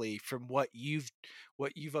critically from what you've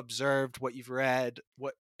observed, what you've read,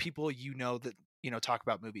 what people that talk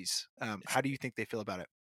about movies? How do you think they feel about it?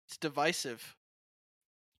 It's divisive.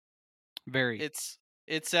 Very.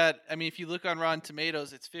 It's at. I mean, if you look on Rotten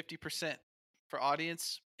Tomatoes, it's 50% for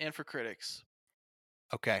audience and for critics.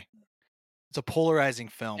 Okay, it's a polarizing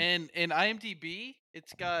film. And in IMDb,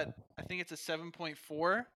 it's got, I think it's a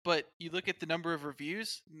 7.4, but you look at the number of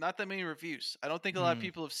reviews, not that many reviews. I don't think a lot of Hmm.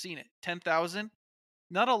 people have seen it. 10,000,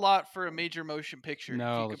 not a lot for a major motion picture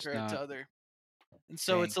No, if you it's compare it to not. other. and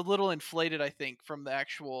so it's Dang. a little inflated, I think, from the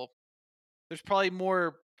actual. There's probably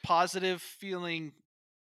more positive feeling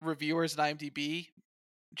reviewers in IMDb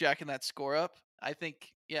jacking that score up. I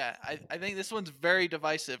think, yeah, I think this one's very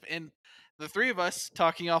divisive, and the three of us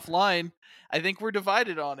talking offline, I think we're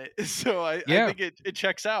divided on it. So I Yeah. think it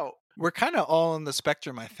checks out. We're kind of all on the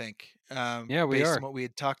spectrum, I think. Yeah, we based are. on what we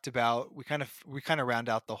had talked about, we kind of round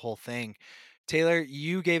out the whole thing. Taylor,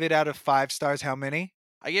 you gave it out of 5 stars. How many?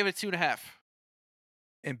 I gave it 2.5.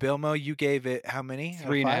 And Bilmo, you gave it how many? Out of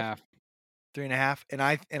 3.5. 3.5.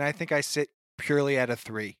 And I think I sit purely at a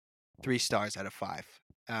 3 stars out of 5.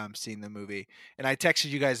 Seeing the movie, and I texted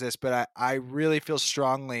you guys this, but I really feel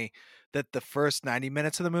strongly that the first 90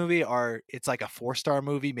 minutes of the movie it's like a 4-star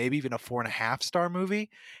movie, maybe even a 4.5-star movie,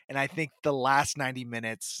 and I think the last 90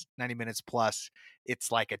 minutes plus, it's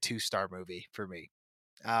like a 2-star movie for me.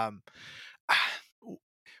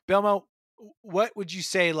 Belmo, what would you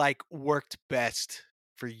say like worked best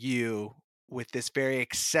for you with this very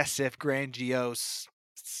excessive, grandiose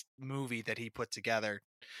movie that he put together?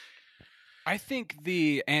 I think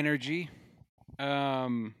the energy,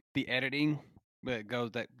 the editing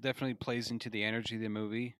that definitely plays into the energy of the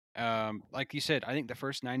movie. Like you said, I think the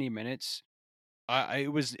first 90 minutes,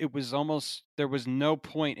 it was almost, there was no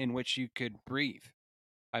point in which you could breathe.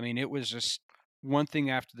 I mean, it was just one thing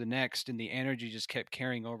after the next, and the energy just kept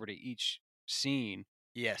carrying over to each scene.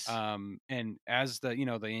 Yes. And as the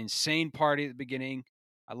the insane party at the beginning,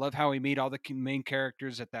 I love how we meet all the main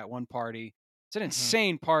characters at that one party. It's an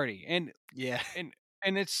insane party, and Yeah.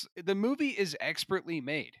 it's, the movie is expertly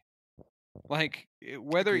made. Like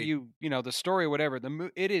whether Agreed. the story or whatever,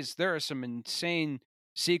 it is, there are some insane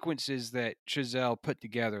sequences that Chazelle put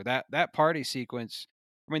together. That party sequence.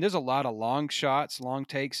 I mean, there's a lot of long shots, long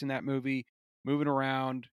takes in that movie, moving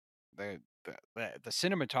around. The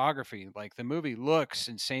cinematography, like the movie looks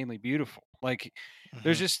insanely beautiful. Like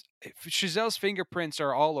there's just, Chazelle's fingerprints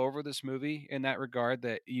are all over this movie in that regard,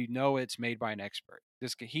 that it's made by an expert.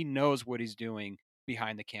 He knows what he's doing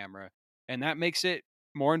behind the camera, and that makes it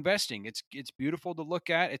more investing. It's beautiful to look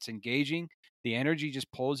at. It's engaging. The energy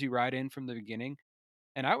just pulls you right in from the beginning.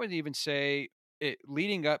 And I would even say it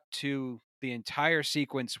leading up to the entire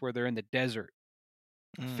sequence where they're in the desert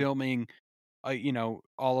filming,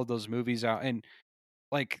 all of those movies out, and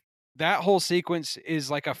like that whole sequence is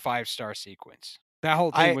like a 5-star sequence. That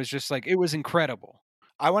whole thing was just like, it was incredible.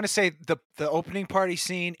 I want to say the opening party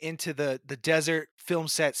scene into the desert film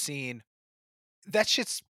set scene, that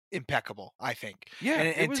shit's impeccable, I think. Yeah, and,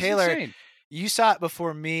 it and was Taylor, insane. you saw it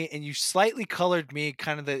before me, and you slightly colored me,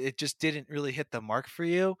 kind of it just didn't really hit the mark for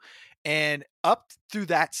you. And up through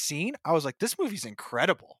that scene, I was like, this movie's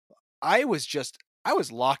incredible. I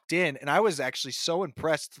was locked in, and I was actually so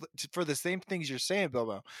impressed for the same things you're saying,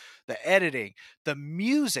 Bilbo. The editing, the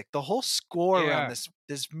music, the whole score around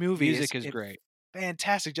this movie Music is great.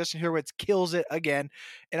 Fantastic. Justin Hurwitz kills it again.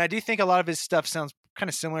 And I do think a lot of his stuff sounds kind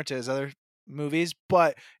of similar to his other movies,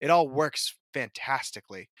 but it all works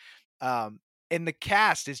fantastically. And the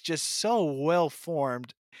cast is just so well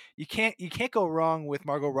formed. You can't go wrong with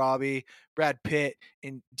Margot Robbie, Brad Pitt,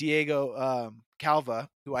 and Diego Calva,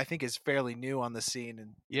 who I think is fairly new on the scene,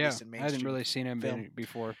 and at least in I hadn't mainstream really seen him film.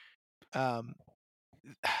 before.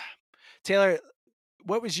 Taylor,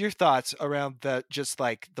 what was your thoughts around just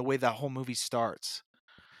like the way that whole movie starts?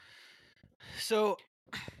 So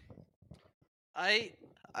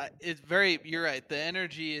you're right. The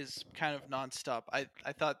energy is kind of nonstop. I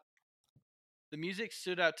thought the music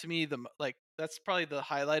stood out to me. That's probably the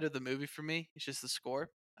highlight of the movie for me. It's just the score.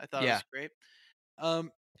 I thought it was great.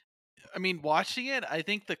 I mean, watching it, I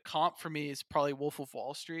think the comp for me is probably Wolf of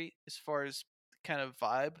Wall Street as far as kind of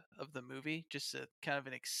vibe of the movie. Just a kind of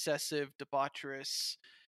an excessive, debaucherous,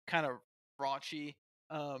 kind of raunchy.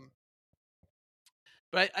 But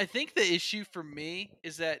I think the issue for me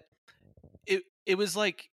is that it was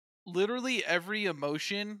like literally every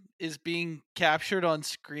emotion is being captured on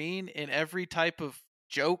screen, and every type of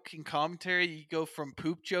joke and commentary. You go from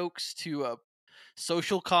poop jokes to a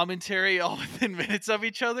social commentary all within minutes of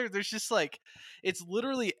each other. There's just like, it's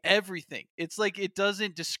literally everything. It's like it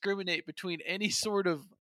doesn't discriminate between any sort of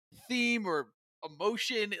theme or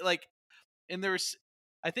emotion. Like, and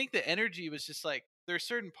I think the energy was just like, there are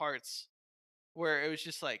certain parts where it was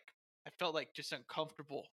just like, I felt like just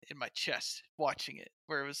uncomfortable in my chest watching it,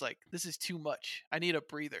 where it was like, this is too much. I need a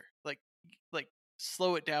breather. Like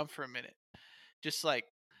slow it down for a minute. Just like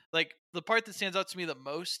the part that stands out to me the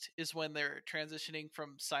most is when they're transitioning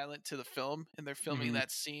from silent to the film, and they're filming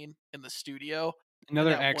that scene in the studio.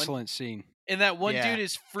 Another excellent scene. And that one dude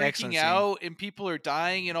is freaking excellent scene. out, and people are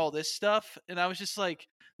dying and all this stuff. And I was just like,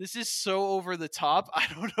 this is so over the top. I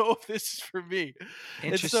don't know if this is for me.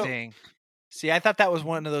 And so Interesting. See, I thought that was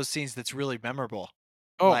one of those scenes that's really memorable.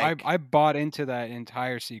 Oh, Like, I bought into that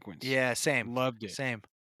entire sequence. yeah, same. Loved it. Same.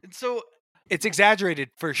 and so It's exaggerated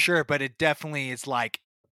for sure, but it definitely is like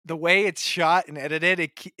the way it's shot and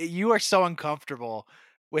edited. You are so uncomfortable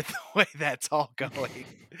with the way that's all going.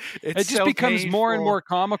 It It's just so becomes more and painful. more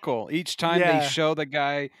comical each time Yeah. they show the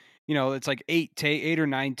guy. You know, it's like 8 or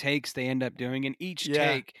 9 takes they end up doing, and each Yeah.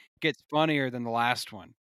 take gets funnier than the last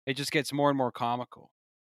one. It just gets more and more comical.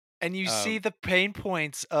 And you see the pain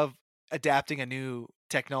points of adapting a new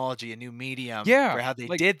technology, a new medium, Yeah, for how they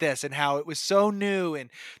like- did this and how it was so new.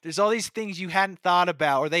 And there's all these things you hadn't thought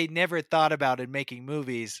about or they never thought about in making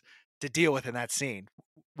movies to deal with in that scene,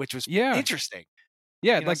 which was Yeah. interesting.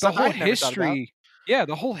 Yeah, You know, like the stuff whole I'd never thought about. history. Yeah,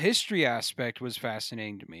 the whole history aspect was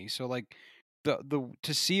fascinating to me. So like the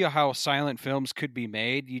to see how silent films could be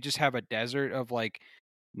made, you just have a desert of like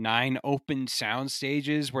 9 open sound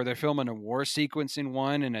stages where they're filming a war sequence in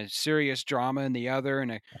one and a serious drama in the other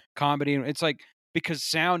and a comedy. It's like because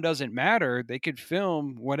sound doesn't matter, they could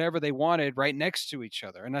film whatever they wanted right next to each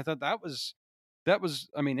other. And I thought that was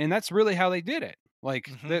I mean, and that's really how they did it. Like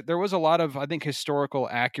Mhm. there was a lot of I think historical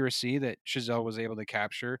accuracy that Chazelle was able to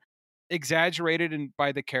capture, exaggerated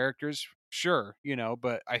by the characters, sure, you know,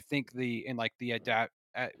 but I think the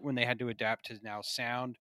when they had to adapt to now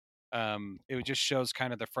sound, it just shows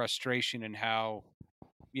kind of the frustration and how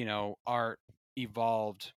art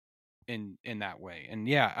evolved in that way. And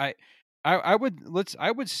yeah, I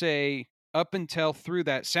would say up until through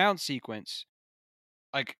that sound sequence,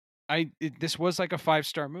 like this was like a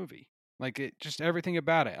 5-star movie. Like it just everything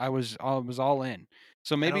about it. I was all in.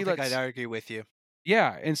 So I maybe don't think let's I'd argue with you.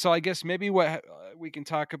 yeah, and so I guess maybe what we can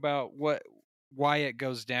talk about why it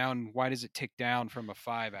goes down. Why does it tick down from a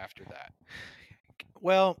 5 after that?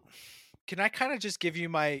 Well, can I kind of just give you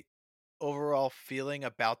my overall feeling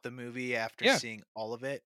about the movie after Yeah. seeing all of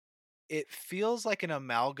it? It feels like an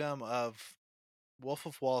amalgam of Wolf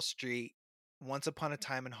of Wall Street, Once Upon a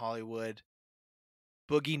Time in Hollywood,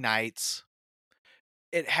 Boogie Nights.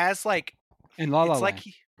 It has like In La La it's like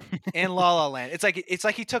Land. and La La Land. It's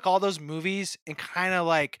like he took all those movies and kind of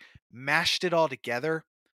like mashed it all together,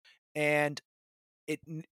 and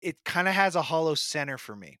it kind of has a hollow center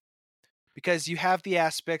for me because you have the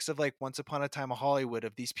aspects of like Once Upon a Time in Hollywood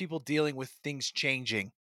of these people dealing with things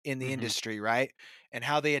changing in the Mhm. industry, right? And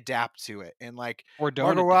how they adapt to it. And like Or don't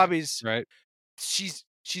Margot adapt, Robbie's right?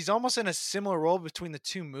 she's almost in a similar role between the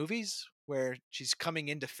two movies where she's coming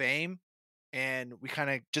into fame and we kind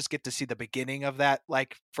of just get to see the beginning of that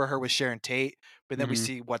like for her with Sharon Tate, but then we Mhm.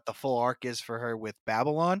 see what the full arc is for her with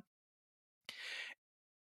Babylon.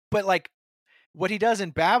 But like what he does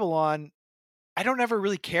in Babylon, I don't ever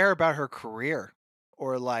really care about her career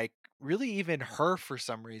or like really even her for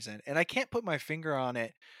some reason. And I can't put my finger on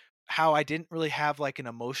it how I didn't really have like an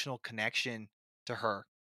emotional connection to her.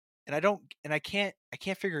 And I can't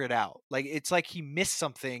figure it out. Like it's like he missed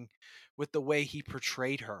something with the way he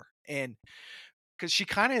portrayed her. And cuz she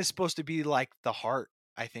kind of is supposed to be like the heart,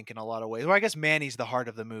 I think in a lot of ways. Well, I guess Manny's the heart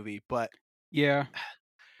of the movie, but Yeah.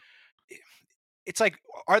 it's like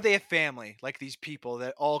are they a family like these people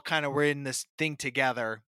that all kind of were in this thing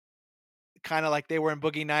together, kind of like they were in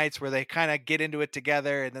Boogie Nights where they kind of get into it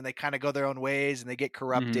together and then they kind of go their own ways and they get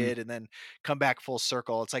corrupted and then come back full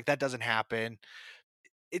circle. It's like that doesn't happen.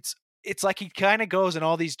 It's it's like he kind of goes in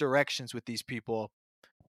all these directions with these people,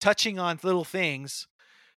 touching on little things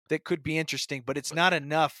that could be interesting, but it's not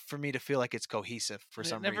enough for me to feel like it's cohesive for it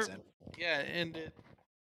some never- reason. Yeah, and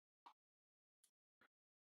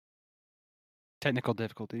Technical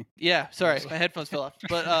difficulty. yeah, sorry, my headphones fell off.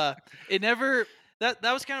 But it never that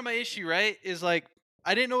was kind of my issue, right? Is like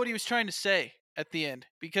I didn't know what he was trying to say at the end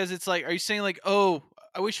because it's like, are you saying like, oh,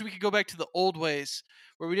 I wish we could go back to the old ways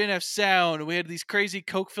where we didn't have sound and we had these crazy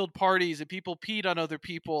coke-filled parties and people peed on other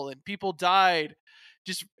people and people died,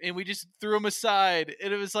 and we just threw them aside,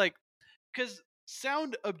 and it was like because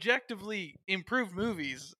sound objectively improved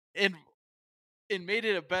movies and made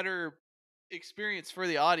it a better experience for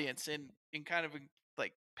the audience and kind of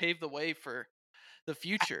like paved the way for the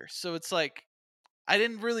future. So it's like I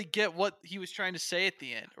didn't really get what he was trying to say at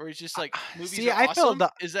the end, or he's just like movies See, are I felt awesome.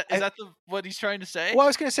 the- Is that what he's trying to say? Well, I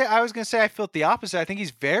was gonna say I felt the opposite. I think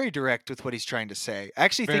he's very direct with what he's trying to say. I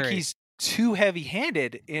actually think Very. he's too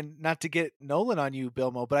heavy-handed, and not to get Nolan on you,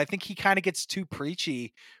 Bilmo, but I think he kind of gets too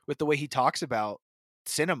preachy with the way he talks about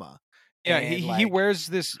cinema. Yeah, And, he like, wears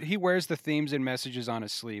the themes and messages on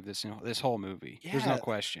his sleeve this whole movie. There's no Yeah.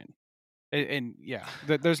 question. And yeah,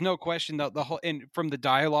 there's no question that the whole and from the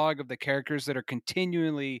dialogue of the characters that are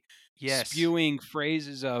continually yes. spewing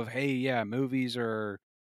phrases of, "Hey, yeah, movies are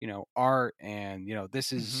art, and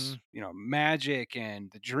this is magic and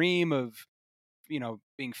the dream of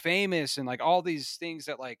being famous, and like all these things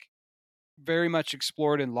that like very much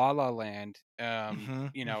explored in La La Land.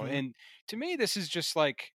 And to me this is just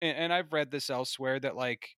like, and I've read this elsewhere, that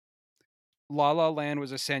like La La Land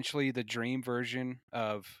was essentially the dream version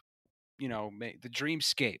of the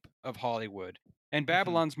dreamscape of Hollywood, and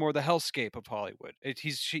Babylon's more the hellscape of Hollywood.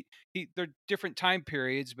 They're different time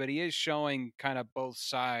periods, but he is showing kind of both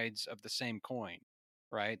sides of the same coin,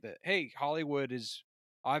 right? That hey, Hollywood is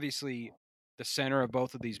obviously the center of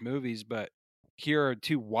both of these movies, but here are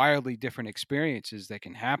two wildly different experiences that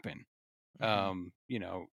can happen. And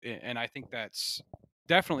I think that's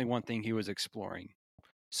definitely one thing he was exploring.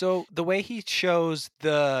 So the way he shows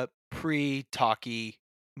the pre-talkie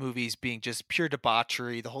movies being just pure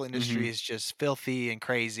debauchery, the whole industry is just filthy and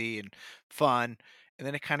crazy and fun, and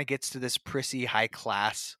then it kind of gets to this prissy high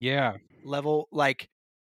class Yeah. level. Like,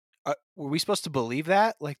 were we supposed to believe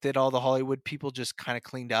that? Like that all the Hollywood people just kind of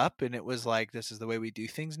cleaned up, and it was like this is the way we do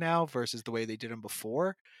things now versus the way they did them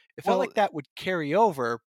before? It felt Well, like that would carry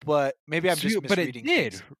over, but maybe I'm just but it misreading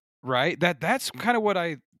did, things. right? That's kind of what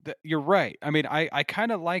you're right. I mean, I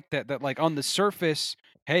kind of like that like on the surface,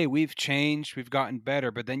 hey, we've changed, we've gotten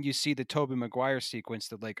better, but then you see the Tobey Maguire sequence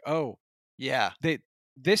that like, oh, Yeah.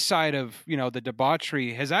 this side of, the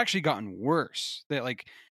debauchery has actually gotten worse. That like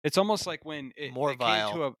it's almost like when More it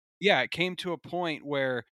came to vile. it came to a point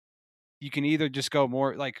where you can either just go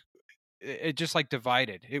more like it just like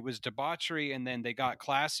divided. It was debauchery, and then they got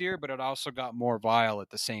classier, but it also got more vile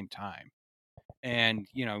at the same time. And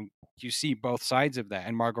you see both sides of that,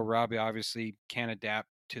 and Margot Robbie obviously can adapt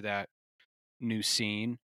to that new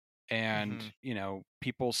scene. And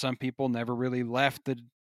some people never really left the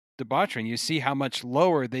debauchery, and you see how much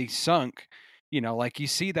lower they sunk. Like you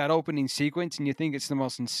see that opening sequence and you think it's the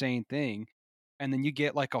most insane thing, and then you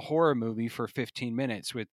get like a horror movie for 15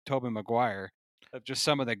 minutes with Tobey Maguire of just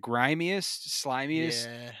some of the grimiest, slimiest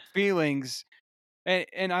Yeah. feelings.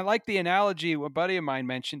 And I like the analogy. A buddy of mine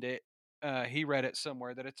mentioned it. He read it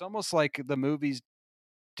somewhere that it's almost like the movie's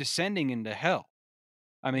descending into hell.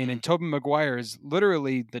 I mean, and Tobey Maguire is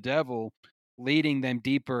literally the devil leading them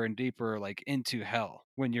deeper and deeper, like into hell.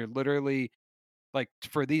 When you're literally like,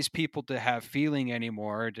 for these people to have feeling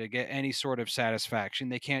anymore, to get any sort of satisfaction,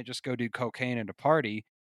 they can't just go do cocaine at a party.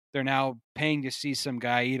 They're now paying to see some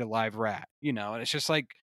guy eat a live rat, and it's just like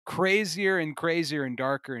crazier and crazier and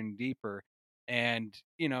darker and deeper. And,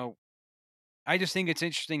 I just think it's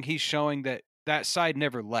interesting he's showing that side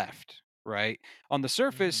never left, right? On the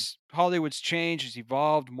surface, Hollywood's changed, it's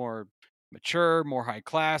evolved, more mature, more high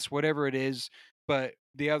class, whatever it is, but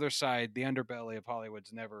the other side, the underbelly of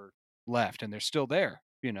Hollywood's never left, and they're still there,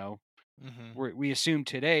 we assume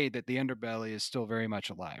today that the underbelly is still very much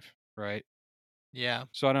alive, right? Yeah.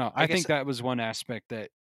 So I don't know. I I guess think that was one aspect that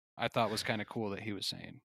I thought was kind of cool that he was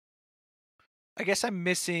saying. I guess I'm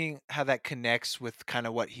missing how that connects with kind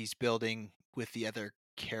of what he's building with the other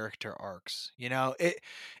character arcs.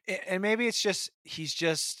 And maybe it's just he's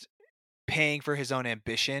just paying for his own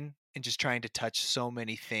ambition and just trying to touch so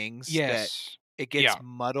many things that Yes. it gets Yeah.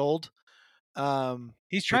 muddled.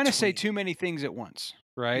 He's trying to say between- too many things at once,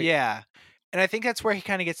 right? Yeah. And I think that's where he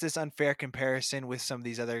kind of gets this unfair comparison with some of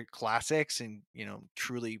these other classics and,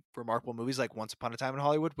 truly remarkable movies like Once Upon a Time in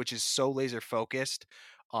Hollywood, which is so laser focused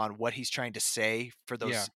on what he's trying to say for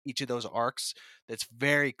each of those arcs. That's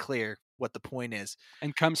very clear what the point is.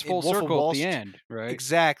 And comes In full Wolf of circle Wall at the Street- end, right?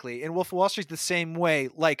 Exactly. And Wolf of Wall Street's the same way,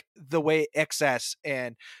 like the way excess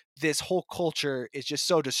and this whole culture is just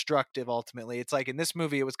so destructive ultimately. It's like in this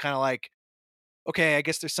movie, it was kind of like, okay, I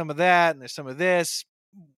guess there's some of that and there's some of this.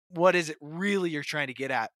 What is it really you're trying to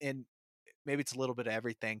get at? And maybe it's a little bit of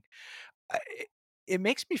everything. It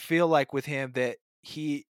makes me feel like with him that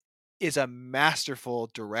he is a masterful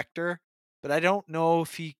director, but I don't know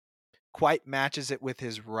if he quite matches it with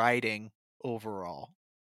his writing overall,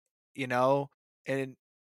 and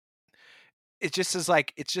it just is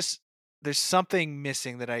like, there's something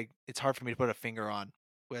missing that it's hard for me to put a finger on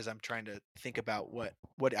as I'm trying to think about what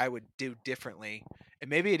I would do differently. And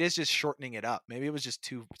maybe it is just shortening it up. Maybe it was just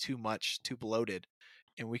too much, too bloated.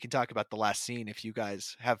 And we can talk about the last scene if you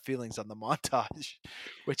guys have feelings on the montage,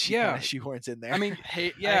 which he kind of shoehorns in there. I mean, I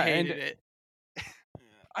hated it.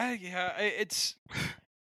 It's.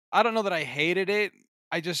 I don't know that I hated it.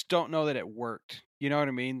 I just don't know that it worked. You know what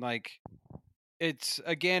I mean? Like,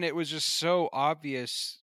 it was just so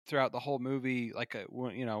obvious throughout the whole movie. Like,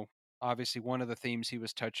 obviously one of the themes he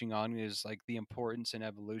was touching on is like the importance and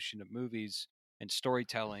evolution of movies and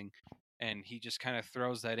storytelling. And he just kind of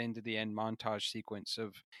throws that into the end montage sequence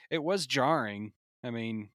of, it was jarring, I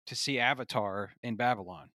mean, to see Avatar in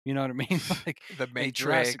Babylon. You know what I mean? Like The and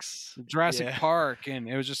Matrix. Jurassic Yeah. Park, and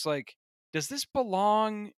it was just like, does this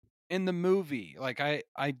belong in the movie? Like I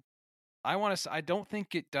want to. I don't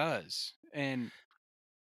think it does.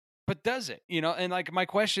 But does it? You know, and like my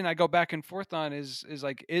question I go back and forth on is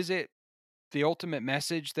like, is it the ultimate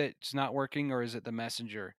message that's not working, or is it the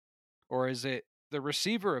messenger, or is it the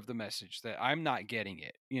receiver of the message that I'm not getting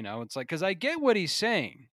it? You know, it's like, because I get what he's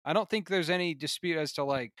saying. I don't think there's any dispute as to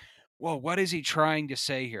like, well, what is he trying to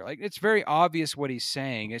say here? Like, it's very obvious what he's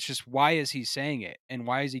saying. It's just, why is he saying it, and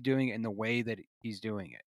why is he doing it in the way that he's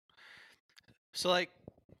doing it? So like,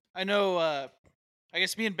 I know. I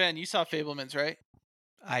guess me and Ben, you saw Fablemans, right?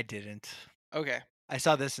 I didn't. Okay. I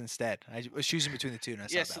saw this instead. I was choosing between the two, and I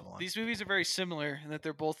saw Yes, Babylon. these movies are very similar in that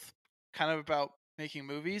they're both kind of about making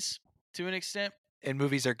movies to an extent. And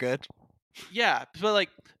movies are good. Yeah, but like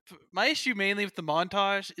my issue mainly with the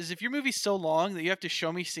montage is if your movie's so long that you have to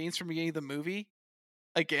show me scenes from the beginning of the movie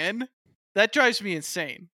again, that drives me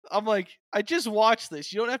insane. I'm like, I just watched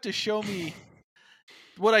this. You don't have to show me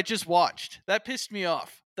what I just watched. That pissed me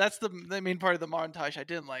off. That's the main part of the montage I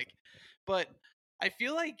didn't like. But I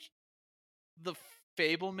feel like the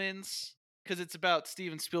Fablemans, because it's about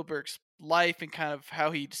Steven Spielberg's life and kind of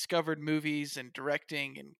how he discovered movies and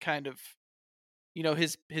directing and kind of, you know,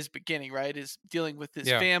 his beginning, right, is dealing with his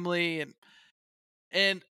family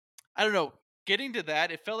and I don't know, getting to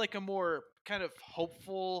that, it felt like a more kind of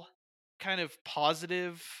hopeful, kind of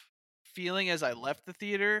positive feeling as I left the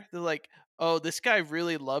theater. They're like, oh, this guy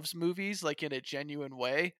really loves movies, like in a genuine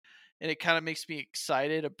way, and it kind of makes me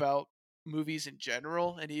excited about movies in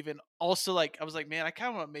general. And even also, like, I was like, man, I kind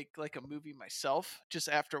of want to make like a movie myself just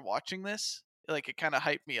after watching this. Like, it kind of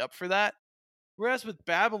hyped me up for that. Whereas with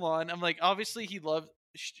Babylon, I'm like, obviously he loves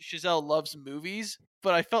Chazelle loves movies,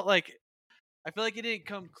 but I feel like it didn't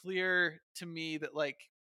come clear to me that like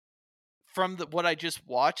from what I just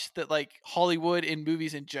watched that like Hollywood and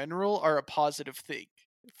movies in general are a positive thing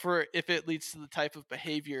for if it leads to the type of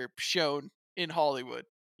behavior shown in Hollywood.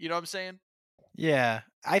 You know what I'm saying? Yeah,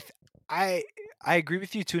 I agree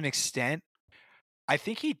with you to an extent. I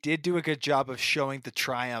think he did do a good job of showing the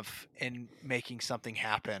triumph in making something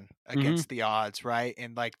happen against the odds, right?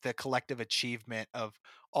 And like the collective achievement of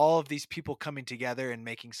all of these people coming together and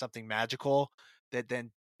making something magical that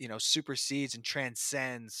then, you know, supersedes and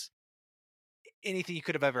transcends anything you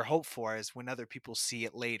could have ever hoped for, is when other people see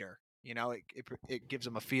it later. You know, it gives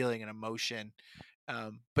them a feeling and emotion.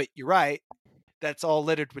 But you're right, that's all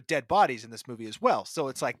littered with dead bodies in this movie as well. So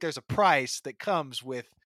it's like there's a price that comes with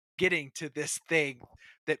getting to this thing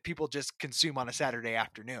that people just consume on a Saturday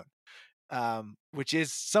afternoon, which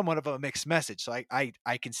is somewhat of a mixed message. So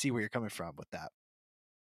I can see where you're coming from with that.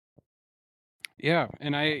 Yeah,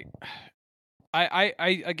 and I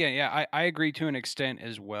again, yeah, I agree to an extent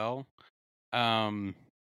as well. And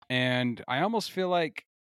I almost feel like,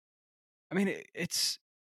 I mean, it's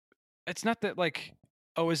not that like,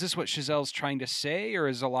 oh, is this what Chazelle's trying to say, or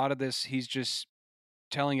is a lot of this he's just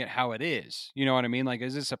telling it how it is? You know what I mean? Like,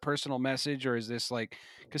 is this a personal message, or is this like,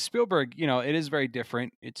 because Spielberg, you know, it is very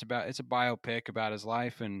different. It's a biopic about his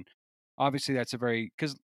life, and obviously that's a very,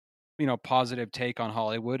 because, you know, positive take on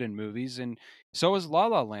Hollywood and movies, and so is La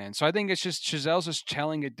La Land. So I think it's just Chazelle's just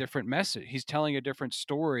telling a different message. He's telling a different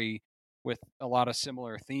story with a lot of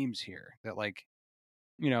similar themes here. That, like,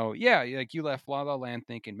 you know, yeah, like you left La La Land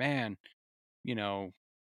thinking, man, you know,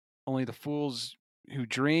 only the fools who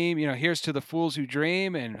dream, you know, here's to the fools who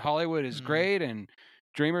dream, and Hollywood is great, and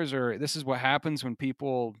dreamers are, this is what happens when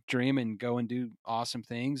people dream and go and do awesome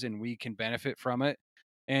things, and we can benefit from it.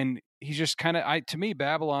 And he's just kind of, to me,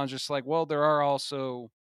 Babylon's just like, well, there are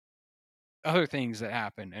also other things that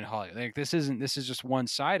happen in Hollywood. Like, this is just one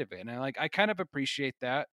side of it. And I kind of appreciate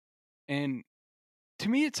that. And to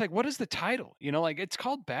me, it's like, what is the title? You know, like, it's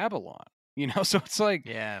called Babylon, you know? So it's like,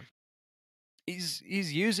 Yeah.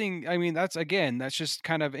 he's using, I mean, that's just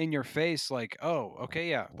kind of in your face, like, oh, okay,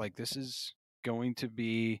 yeah, like this is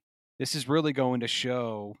really going to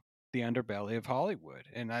show the underbelly of Hollywood.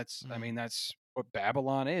 And that's, I mean, that's what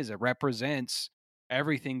Babylon is. It represents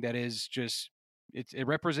everything that is just, it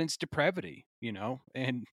represents depravity, you know,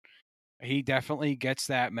 and he definitely gets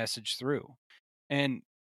that message through. And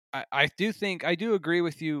I do agree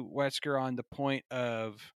with you, Wesker, on the point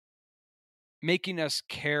of making us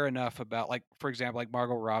care enough about, like, for example, like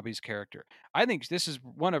Margot Robbie's character. I think this is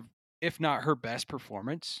one of, if not her best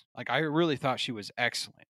performance. Like, I really thought she was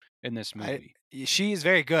excellent in this movie. She is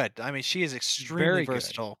very good. I mean, she is extremely Very good.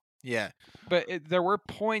 versatile. Yeah. But there were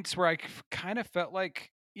points where I kind of felt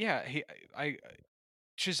like, yeah,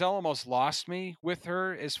 Chazelle almost lost me with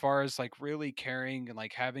her, as far as like really caring and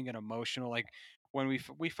like having an emotional, like when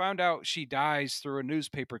we found out she dies through a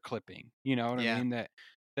newspaper clipping. You know what I Yeah. mean?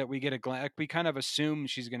 That we get a glance. Like, we kind of assume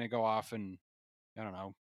she's gonna go off and, I don't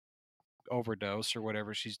know, overdose or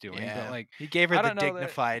whatever she's doing. Yeah. But like, He gave her I the don't know that.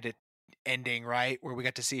 dignified ending, right? Where we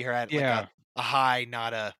got to see her at like Yeah. a high,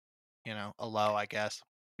 not a, a low, I guess.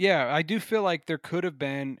 Yeah, I do feel like there could have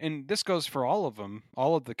been, and this goes for all of them,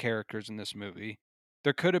 all of the characters in this movie.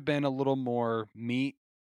 There could have been a little more meat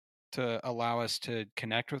to allow us to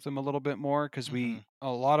connect with them a little bit more, because a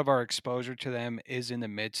lot of our exposure to them is in the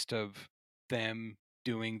midst of them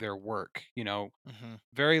doing their work.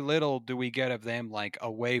 Very little do we get of them like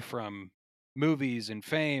away from movies and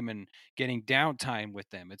fame and getting downtime with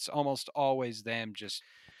them. It's almost always them just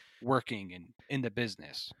working and in the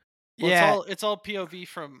business. Well, Yeah. it's all POV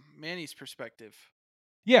from Manny's perspective.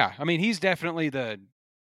 Yeah, I mean, he's definitely The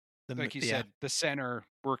like you yeah. said, the center.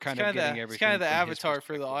 We're It's kind kind of of getting the, everything. it's kind of the from his avatar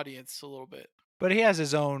for the perspective. audience a little bit. But he has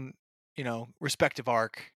his own, respective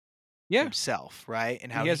arc Yeah, himself, right?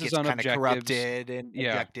 And He how he has his gets own kind of objectives. corrupted and Yeah.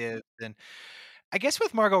 objectives. And I guess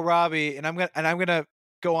with Margot Robbie, and I'm gonna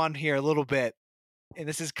go on here a little bit, and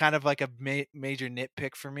this is kind of like a major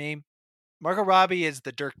nitpick for me. Margot Robbie is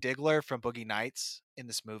the Dirk Diggler from Boogie Nights in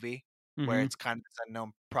this movie, where Mhm. it's kind of this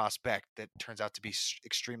unknown prospect that turns out to be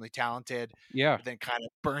extremely talented, Yeah, but then kind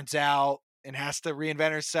of burns out and has to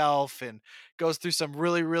reinvent herself and goes through some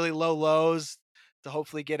really, really low lows to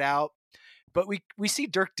hopefully get out. But we see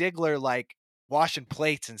Dirk Diggler like washing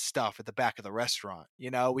plates and stuff at the back of the restaurant.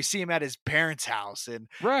 We see him at his parents' house and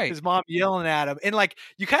right. his mom yelling at him. And like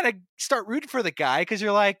you kind of start rooting for the guy because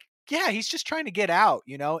you're like, yeah, he's just trying to get out,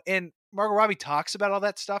 And Margot Robbie talks about all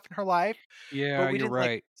that stuff in her life, Yeah, but we you're didn't right.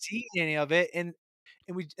 like see any of it. And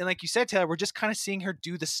like you said, Taylor, we're just kind of seeing her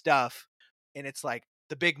do the stuff, and it's like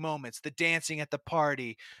the big moments, the dancing at the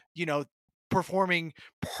party, performing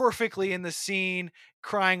perfectly in the scene,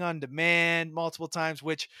 crying on demand multiple times,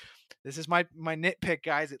 which this is my nitpick,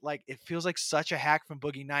 guys. It feels like such a hack from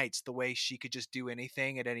Boogie Nights, the way she could just do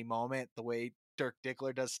anything at any moment, the way Dirk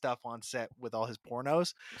Diggler does stuff on set with all his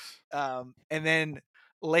pornos. And then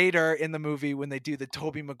later in the movie, when they do the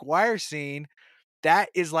Tobey Maguire scene, that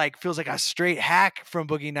is like feels like a straight hack from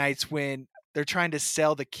Boogie Nights when they're trying to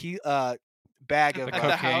sell the bag of The At the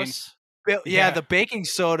cocaine. house. yeah, the baking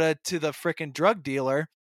soda to the freaking drug dealer,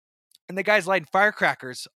 and the guy's lighting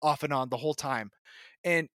firecrackers off and on the whole time,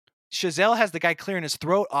 and Chazelle has the guy clearing his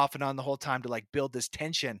throat off and on the whole time to like build this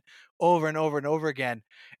tension over and over and over again.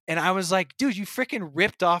 And I was like, dude, you freaking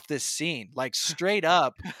ripped off this scene like straight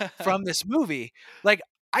up from this movie. Like,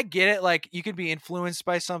 I get it, like you can be influenced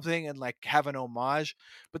by something and like have an homage,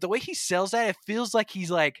 but the way he sells that, it feels like he's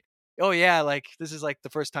like, oh yeah, like this is like the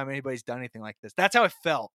first time anybody's done anything like this. That's how it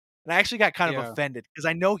felt. And I actually got kind of Yeah. offended because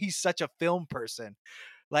I know he's such a film person.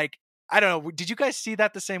 Like, I don't know. Did you guys see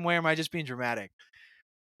that the same way, or am I just being dramatic?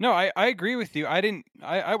 No, I agree with you.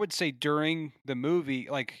 I would say during the movie,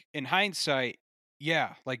 like in hindsight,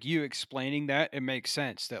 yeah, like you explaining that, it makes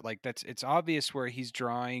sense that like it's obvious where he's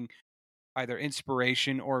drawing either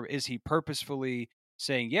inspiration, or is he purposefully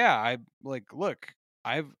saying, yeah, I like, look,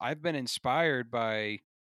 I've been inspired by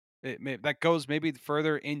it. That goes maybe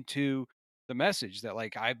further into the message that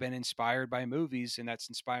like I've been inspired by movies, and that's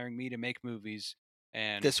inspiring me to make movies,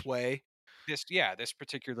 and This way. this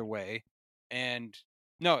particular way. And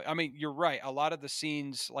no, I mean, you're right. A lot of the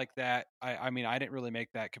scenes like that, I mean, I didn't really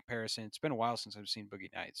make that comparison. It's been a while since I've seen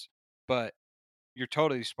Boogie Nights, but you're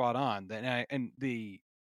totally spot on.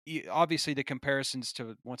 Obviously the comparisons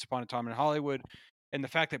to Once Upon a Time in Hollywood, and the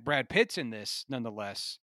fact that Brad Pitt's in this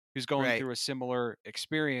nonetheless, who's going Right. through a similar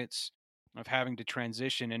experience of having to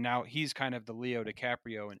transition, and now he's kind of the Leo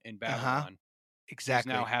DiCaprio in Babylon. He's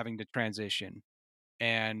Exactly. now having to transition.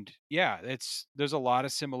 And yeah, there's a lot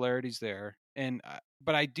of similarities there. And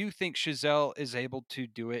but I do think Chazelle is able to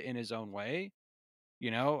do it in his own way.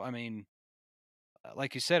 I mean,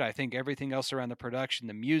 like you said, I think everything else around the production,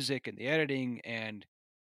 the music and the editing, and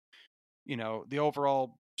the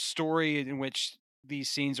overall story in which these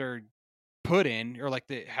scenes are put in, or like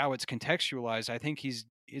how it's contextualized, I think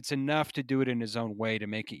it's enough to do it in his own way to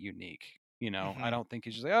make it unique. I Mhm. don't think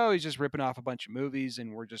he's just like, oh, he's just ripping off a bunch of movies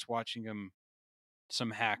and we're just watching him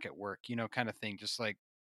some hack at work, kind of thing. Just like,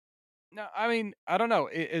 no, I mean, I don't know.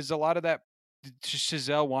 Is a lot of that, does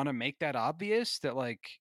Chazelle want to make that obvious that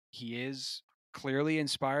like he is clearly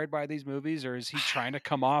inspired by these movies, or is he trying to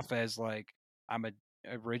come off as like, I'm a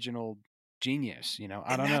original genius?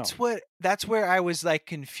 I don't know. That's where I was like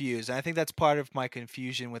confused. And I think that's part of my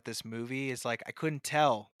confusion with this movie is like I couldn't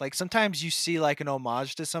tell. Like sometimes you see like an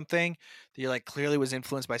homage to something that you're like clearly was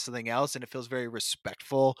influenced by something else and it feels very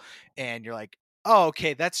respectful, and you're like, oh,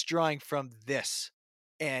 okay, that's drawing from this.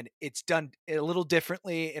 and it's done a little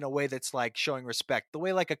differently in a way that's like showing respect. The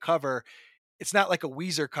way like a cover, it's not like a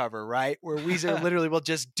Weezer cover, right? Where Weezer literally will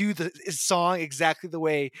just do the song exactly the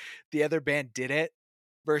way the other band did it,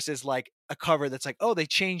 versus like a cover that's like, oh, they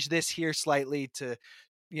changed this here slightly to,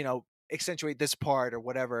 you know, accentuate this part or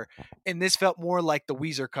whatever. And this felt more like the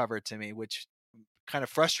Weezer cover to me, which kind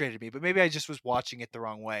of frustrated me, but maybe I just was watching it the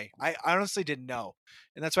wrong way. I honestly didn't know.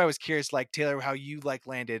 And that's why I was curious, like Taylor, how you like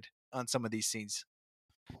landed on some of these scenes.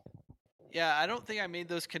 Yeah, I don't think I made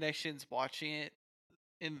those connections watching it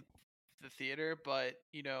in the theater, but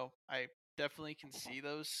I definitely can see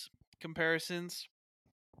those comparisons.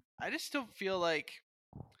 I just don't feel like,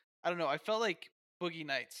 I don't know, I felt like Boogie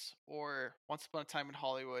Nights or Once Upon a Time in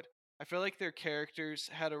Hollywood, I feel like their characters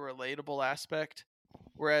had a relatable aspect,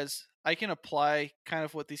 whereas I can apply kind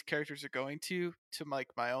of what these characters are going to like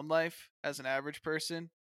my own life as an average person,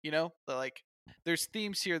 like there's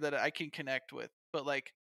themes here that I can connect with, but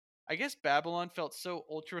like I guess Babylon felt so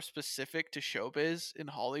ultra specific to showbiz in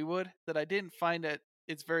Hollywood that I didn't find that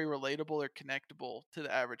it's very relatable or connectable to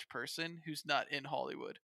the average person who's not in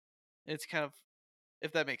Hollywood. It's kind of,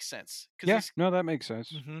 if that makes sense, Yeah, no, that makes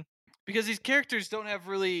sense. because these characters don't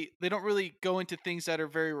really go into things that are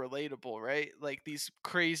very relatable, right? Like these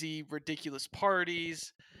crazy, ridiculous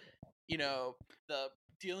parties, the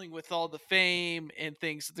dealing with all the fame and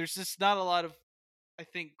things. There's just not a lot of, I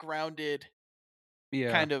think, grounded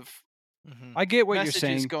Yeah, kind of I get what you're messages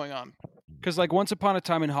saying. going on. Because like Once Upon a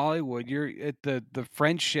Time in Hollywood, you're at the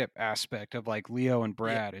friendship aspect of like Leo and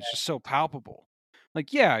Brad is just so palpable.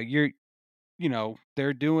 Like, yeah,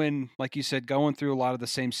 they're doing, like you said, going through a lot of the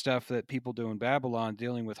same stuff that people do in Babylon,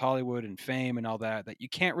 dealing with Hollywood and fame and all that you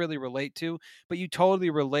can't really relate to, but you totally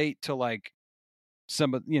relate to like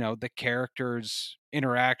some of the characters'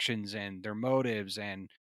 interactions and their motives and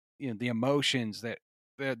the emotions that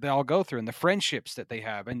they all go through and the friendships that they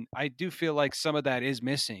have. And I do feel like some of that is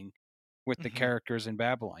missing with the characters in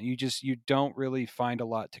Babylon. You don't really find a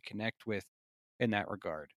lot to connect with in that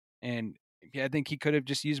regard. And yeah, I think he could have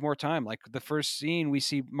just used more time. Like the first scene we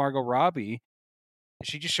see Margot Robbie,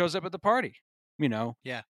 she just shows up at the party,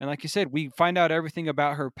 Yeah. And like you said, we find out everything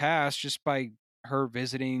about her past just by her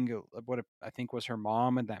visiting what I think was her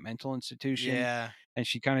mom at that mental institution. Yeah. And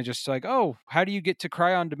she kind of just like, oh, how do you get to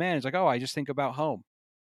cry on demand? It's like, oh, I just think about home.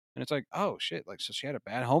 And it's like, oh shit, like so she had a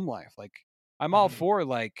bad home life. Like I'm all for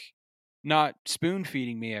like not spoon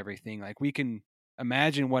feeding me everything. Like we can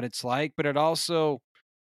imagine what it's like, but it also,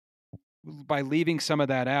 by leaving some of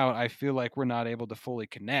that out, I feel like we're not able to fully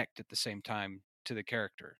connect at the same time to the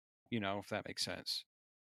character, if that makes sense.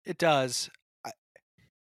 It does.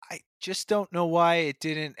 I just don't know why it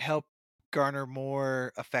didn't help garner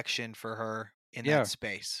more affection for her in Yeah. that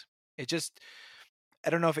space. It just, I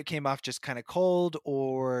don't know if it came off just kind of cold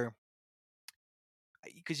or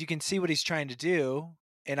because you can see what he's trying to do.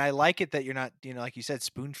 And I like it that you're not, like you said,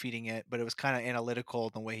 spoon feeding it, but it was kind of analytical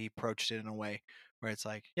in the way he approached it in a way where it's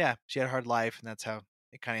like, yeah, she had a hard life and that's how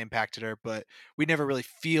it kind of impacted her. But we never really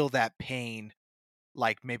feel that pain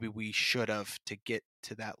like maybe we should have to get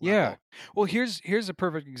to that level. Yeah. Well, here's a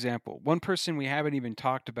perfect example. One person we haven't even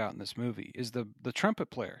talked about in this movie is the trumpet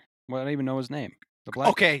player. Well, I don't even know his name. The black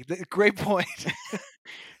Okay, great point.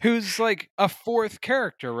 who's like a fourth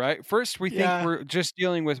character, right? First, we think we're just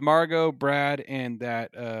dealing with Margot, Brad, and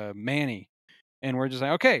that Manny, and we're just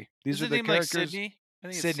like, okay, these Is are his the name characters. like Sydney? I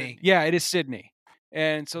think it's Sydney. Yeah, it is Sydney.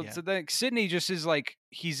 And so, Yeah. so then Sydney just is like,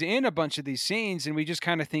 he's in a bunch of these scenes, and we just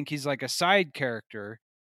kind of think he's like a side character.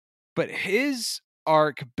 But his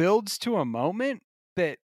arc builds to a moment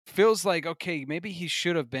that feels like, okay, maybe he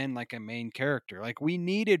should have been like a main character. Like we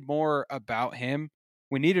needed more about him.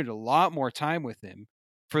 We needed a lot more time with him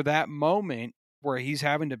for that moment where he's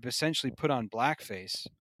having to essentially put on blackface,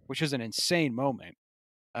 which is an insane moment.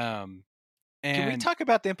 And Can we talk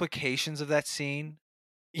about the implications of that scene?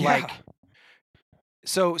 Yeah. Like,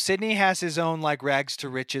 so Sydney has his own like rags to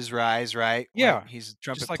riches rise, right? Yeah. Like, he's a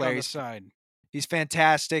trumpet just like player. on the side. He's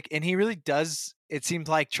fantastic, and he really does. It seems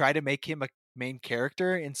like try to make him a main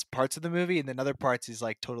character in parts of the movie, and then other parts he's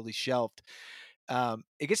like totally shelved.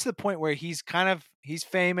 It gets to the point where he's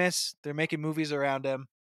famous. They're making movies around him,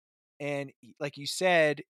 and like you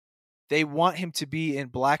said, they want him to be in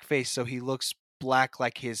blackface so he looks black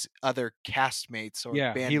like his other castmates or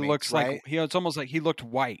bandmates. He looks right? like it's almost like he looked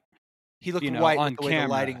white. He looked you know, white on with the way camera.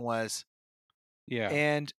 the lighting was. Yeah.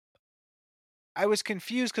 And I was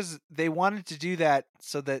confused because they wanted to do that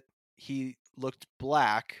so that he looked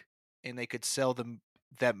black and they could sell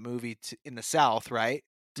that movie in the South, right?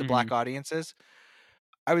 To black audiences.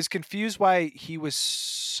 I was confused why he was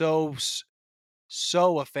so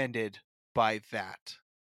offended by that.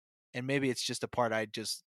 and maybe it's just a part I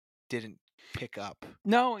just didn't pick up.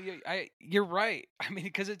 No, you're right. I mean,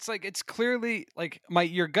 because it's like it's clearly like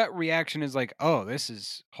your gut reaction is like, oh, this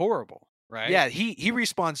is horrible, right? Yeah, he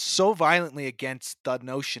responds so violently against the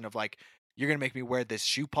notion of like, you're gonna make me wear this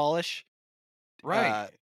shoe polish, right.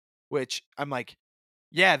 which I'm like,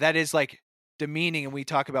 yeah, that is like demeaning. And we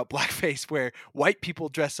talk about blackface where white people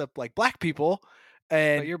dress up like black people,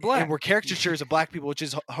 and you're black. and we're caricatures of black people, which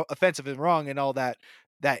is offensive and wrong, and all that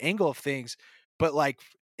angle of things. But like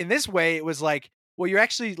in this way, it was like, well, you're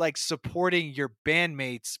actually like supporting your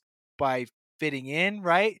bandmates by fitting in,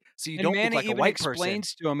 right? So you And don't Manny look like a even white person.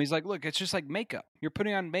 explains to him, he's like, look, it's just like makeup. You're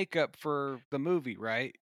putting on makeup for the movie,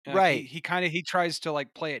 right? Like, Right. He kind of he tries to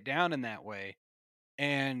like play it down in that way,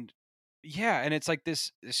 and yeah, and it's like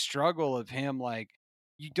this struggle of him like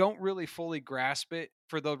you don't really fully grasp it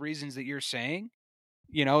for the reasons that you're saying.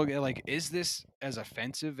 You know, like is this as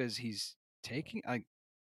offensive as he's taking? Like,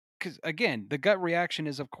 because again, the gut reaction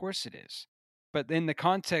is, of course, it is, but in the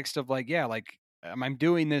context of like, yeah, like I'm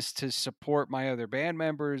doing this to support my other band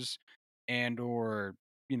members, and or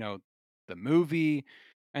you know, the movie,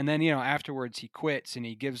 and then afterwards he quits and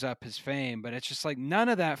he gives up his fame, but it's just like none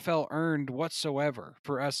of that felt earned whatsoever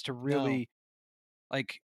for us to really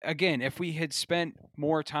like. Again, if we had spent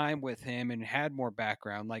more time with him and had more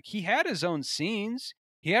background, like he had his own scenes.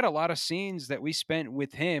 He had a lot of scenes that we spent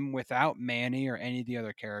with him without Manny or any of the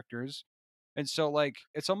other characters. And so, like,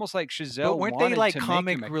 it's almost like But Chazelle weren't they wanted like to make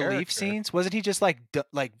comic him a relief character. scenes? Wasn't he just like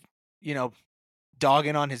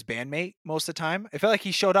dogging on his bandmate most of the time? I felt like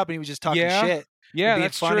he showed up and he was just talking Yeah, shit, yeah, being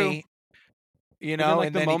that's funny, true. Even like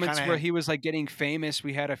and the then he moments kind where of he was like getting famous,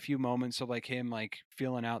 we had a few moments of like him like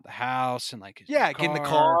feeling out the house and like his new get in the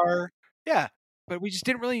car. Yeah, But we just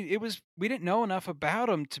didn't really. We didn't know enough about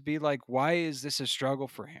him to be like, why is this a struggle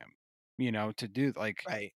for him? To do like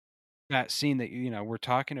right. that scene that we're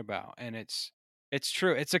talking about, and it's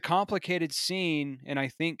true. It's a complicated scene, and I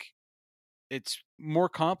think it's more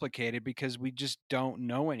complicated because we just don't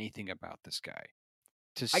know anything about this guy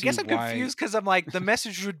to see I guess I'm why. confused because I'm like, the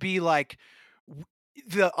message would be like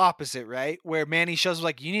the opposite, right? Where Manny shows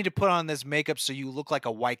like, you need to put on this makeup so you look like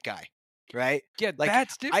a white guy, right? Yeah, Like,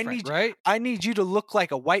 that's different, right? I need you to look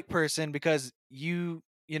like a white person because we're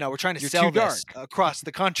trying to You're sell too this dark. across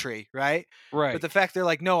the country, right? Right. But the fact they're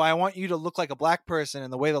like, no, I want you to look like a black person,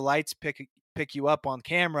 and the way the lights pick you up on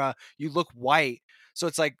camera, you look white. So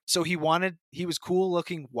it's like, so he was cool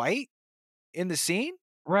looking white in the scene.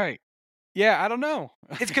 Right. Yeah, I don't know.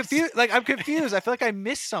 It's confused. Like, I'm confused. I feel like I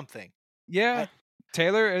missed something. Yeah.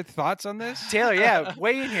 Taylor, thoughts on this? Taylor, yeah,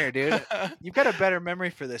 weigh in here, dude. You've got a better memory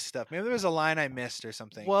for this stuff. Maybe there was a line I missed or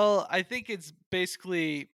something. Well, I think it's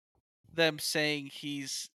basically them saying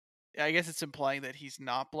I guess it's implying that he's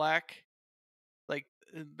not black. Like,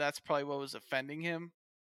 that's probably what was offending him.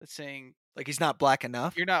 It's saying, like, he's not black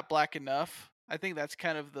enough. you're not black enough. I think that's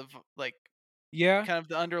kind of Yeah. kind of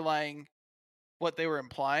the underlying what they were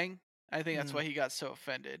implying. I think that's why he got so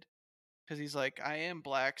offended. Because he's like, I am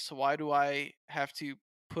black, so why do I have to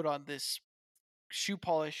put on this shoe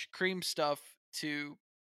polish cream stuff to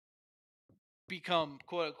become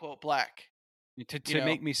quote unquote black? To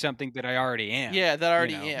make me something that I already am. Yeah, that I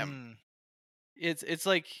already know? am. It's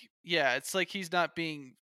like, yeah, it's like he's not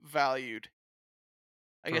being valued.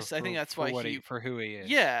 I think that's why for who he is.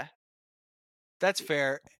 Yeah. That's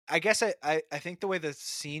fair. I guess I think the way the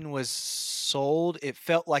scene was sold, it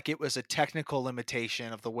felt like it was a technical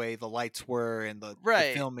limitation of the way the lights were and the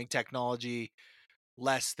filming technology,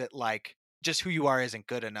 less that like just who you are isn't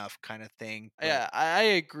good enough kind of thing. But yeah, I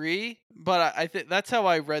agree, but I think that's how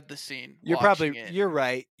I read the scene. You're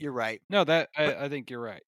right. You're right. No, I think you're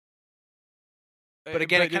right. But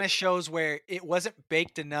again, it kind of shows where it wasn't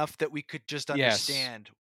baked enough that we could just understand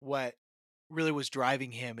what really was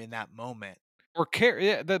driving him in that moment. Or care.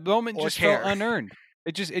 Yeah, the moment just felt unearned.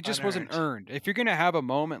 It just wasn't earned. If you're gonna have a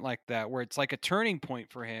moment like that where it's like a turning point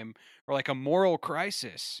for him or like a moral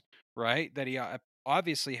crisis, right? That he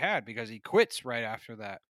obviously had because he quits right after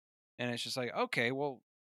that, and it's just like, okay, well,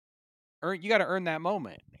 you got to earn that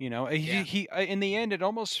moment. He in the end, it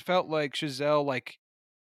almost felt like Chazelle like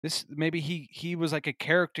this. Maybe he was like a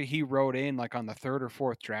character he wrote in like on the third or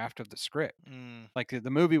fourth draft of the script. Like the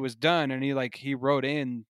movie was done, and he wrote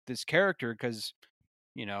in this character because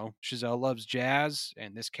Chazelle loves jazz,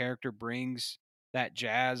 and this character brings that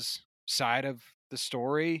jazz side of the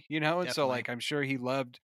story, and Definitely. So like I'm sure he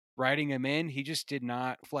loved writing him in. He just did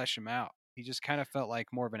not flesh him out. He just kind of felt like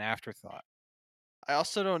more of an afterthought. I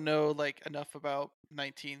also don't know like enough about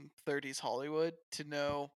 1930s Hollywood to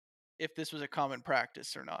know if this was a common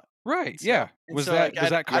practice or not. Right. So, yeah. Was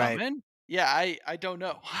that common? Yeah, I don't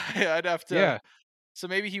know. I'd have to. Yeah. So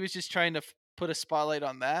maybe he was just trying to put a spotlight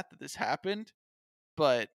on that this happened.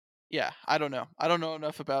 But yeah, I don't know. I don't know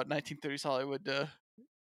enough about 1930s Hollywood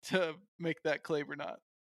to make that claim or not.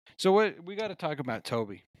 So what we got to talk about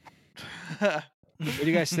Toby. What do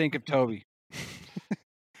you guys think of Toby?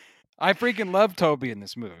 I freaking love Toby in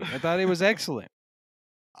this movie. I thought he was excellent.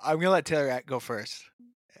 I'm gonna let Taylor go first.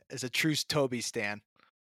 As a true Toby stan.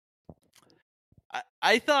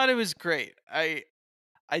 I thought it was great. I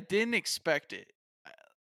didn't expect it.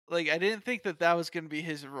 Like I didn't think that was going to be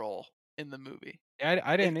his role in the movie.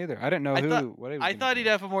 I didn't either. I didn't know I who. thought- What he was I gonna thought do. he'd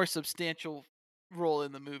have a more substantial role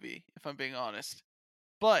in the movie, if I'm being honest.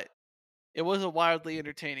 But it was a wildly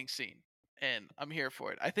entertaining scene, and I'm here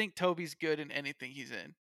for it. I think Toby's good in anything he's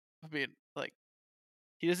in. I mean, like,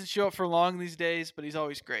 he doesn't show up for long these days, but he's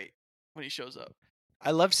always great when he shows up.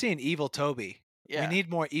 I love seeing evil Toby. Yeah. We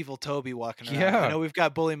need more evil Toby walking around. Yeah. I know we've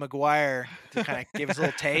got Bully Maguire to kind of give us a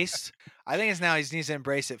little taste. I think it's now he needs to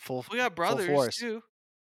embrace it full. We got full brothers force. too.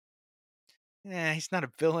 Yeah, he's not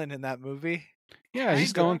a villain in that movie. Yeah,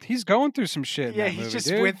 he's Kinda. going through some shit. in Yeah, that he movie, just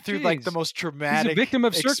dude. went through like the Jeez. most traumatic. victim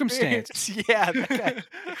of experience. circumstance. Yeah, that guy.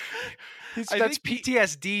 I That's think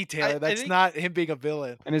PTSD, Taylor. I That's think- not him being a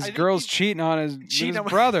villain. And his I think girl's he's- cheating on his, with Cheating his on-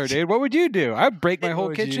 brother, dude. What would you do? I'd break my What whole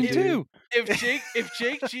would you kitchen do? too. If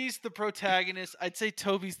Jake G's the protagonist, I'd say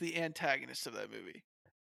Toby's the antagonist of that movie.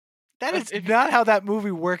 That is If- not how that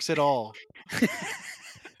movie works at all.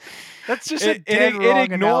 That's just a It, dead it wrong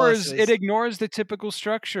ignores analysis. it ignores the typical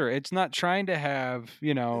structure. It's not trying to have,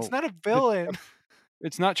 It's not a villain.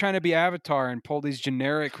 it's not trying to be Avatar and pull these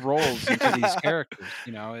generic roles into these characters.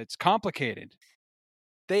 It's complicated.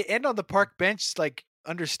 They end on the park bench like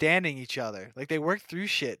understanding each other. Like they work through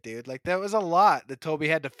shit, dude. Like that was a lot that Toby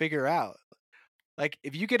had to figure out. Like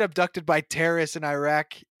if you get abducted by terrorists in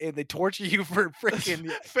Iraq and they torture you for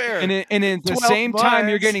freaking Fair. And at the 12 same time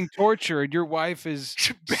you're months. getting tortured, your wife is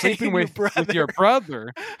sleeping banging with your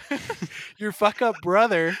brother. your fuck up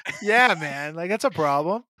brother. Yeah, man. Like that's a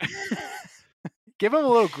problem. Give him a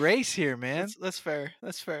little grace here, man. That's fair.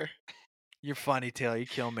 That's fair. You're funny, Taylor. You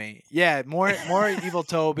kill me. Yeah, more evil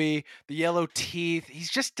Toby. The yellow teeth. He's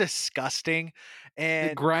just disgusting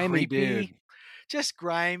and grimy creepy. dude. Just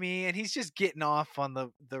grimy, and he's just getting off on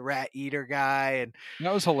the rat eater guy. And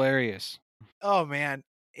That was hilarious. oh man,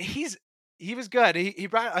 he was good. He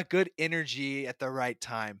brought a good energy at the right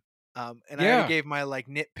time. And I Yeah. already gave my like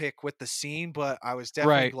nitpick with the scene, but I was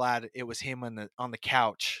definitely Right. glad it was him on the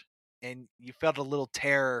couch, and you felt a little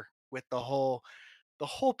terror with the whole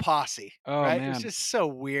posse. Oh, right? It was man. just so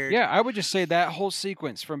weird. Yeah, I would just say that whole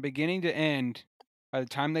sequence from beginning to end, by the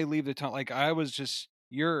time they leave the tunnel, like I was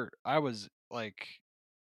like,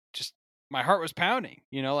 just my heart was pounding.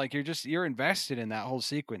 Like you're invested in that whole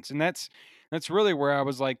sequence, and that's really where I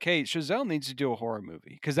was like, hey, Chazelle needs to do a horror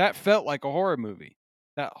movie because that felt like a horror movie.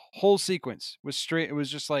 That whole sequence was straight. It was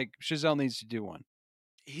just like Chazelle needs to do one.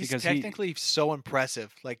 He's because technically so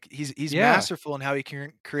impressive. Like he's Yeah. masterful in how he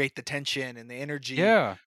can create the tension and the energy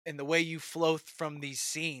Yeah, and the way you flow from these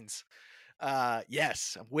scenes.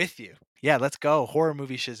 Yes, I'm with you. Yeah, let's go. Horror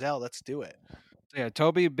movie Chazelle. Let's do it. yeah.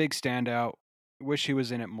 Toby, a big standout. Wish he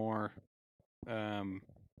was in it more.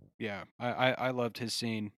 Yeah, I loved his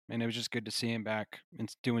scene, and it was just good to see him back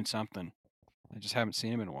and doing something. I just haven't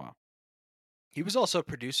seen him in a while. He was also a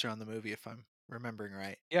producer on the movie, if I'm remembering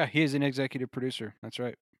right. Yeah, he is an executive producer. That's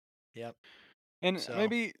right. Yep. And So-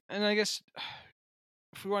 and I guess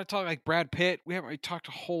if we want to talk like Brad Pitt, we haven't really talked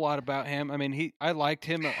a whole lot about him. I mean, I liked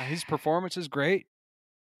him. His performance is great.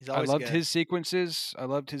 He's I always loved good. his sequences. I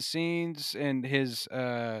loved his scenes and his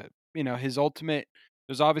his ultimate.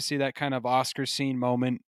 There's obviously that kind of Oscar scene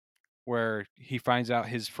moment where he finds out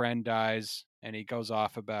his friend dies and he goes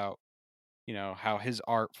off about how his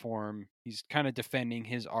art form, he's kind of defending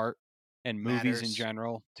his art and movies in Matters.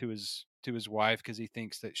 general to his wife because he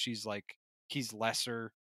thinks that he's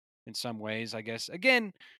lesser in some ways, I guess.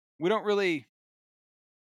 Again, we don't really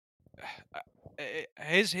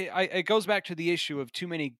it goes back to the issue of too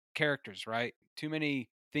many characters, right? Too many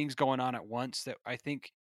things going on at once that I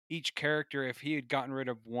think each character, if he had gotten rid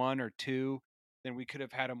of one or two, then we could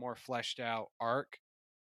have had a more fleshed out arc.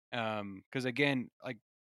 Because again, like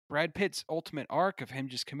Brad Pitt's ultimate arc of him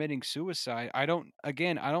just committing suicide, I don't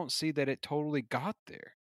see that it totally got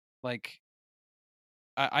there. Like,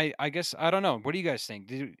 I guess I don't know. What do you guys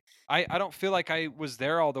think? I don't feel like I was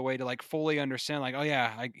there all the way to like fully understand. Like, oh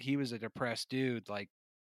yeah, he was a depressed dude, like,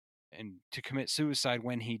 and to commit suicide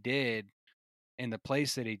when he did, in the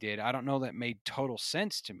place that he did. I don't know. That made total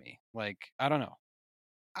sense to me. Like, I don't know.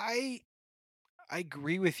 I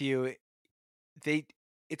agree with you.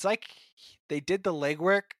 It's like they did the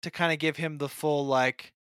legwork to kind of give him the full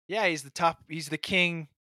like, yeah, he's the top, he's the king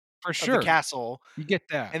For of sure. the castle. You get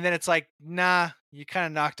that. And then it's like, nah, you kind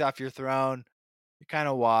of knocked off your throne. You're kind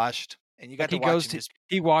of washed. And you got Like to he watch goes him to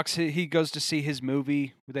just, he goes to see his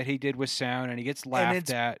movie that he did with sound, and he gets and laughed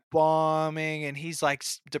it's at. bombing, and he's like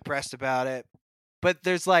depressed about it. But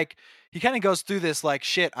there's like, he kind of goes through this like,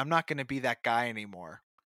 shit, I'm not going to be that guy anymore.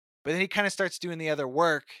 But then he kind of starts doing the other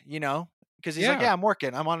work, because he's like, Yeah. yeah, I'm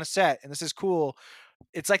working, I'm on a set, and this is cool.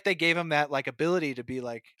 It's like they gave him that like ability to be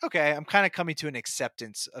like, okay, I'm kind of coming to an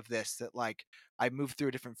acceptance of this, that like I moved through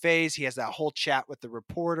a different phase. He has that whole chat with the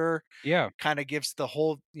reporter, Yeah. kind of gives the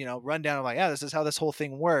whole, rundown of like, yeah, this is how this whole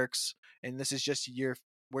thing works. And this is just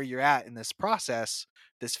where you're at in this process,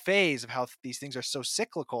 this phase of how these things are so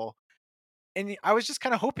cyclical. And I was just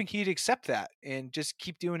kind of hoping he'd accept that and just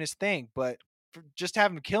keep doing his thing. But just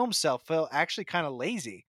have him kill himself felt actually kind of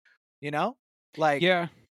lazy, like, Yeah.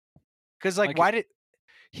 because like, Like why did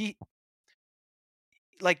he,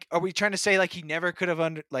 like, are we trying to say like he never could have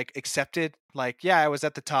accepted like, yeah, I was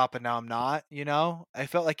at the top and now I'm not, I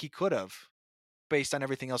felt like he could have, based on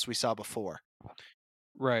everything else we saw before.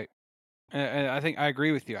 Right. And I think I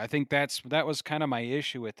agree with you. I think that was kind of my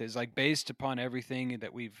issue with it, is like, based upon everything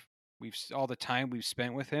that all the time we've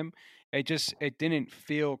spent with him, it didn't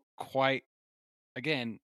feel quite,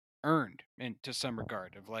 again, earned in to some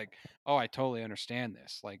regard of like, oh, I totally understand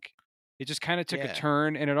this. Like, it just kind of took a Yeah.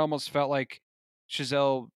 turn, and it almost felt like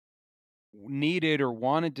Chazelle needed or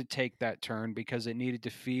wanted to take that turn because it needed to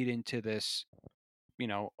feed into this,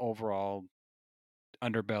 overall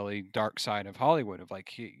underbelly, dark side of Hollywood, of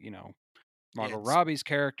like, Margot It's- Robbie's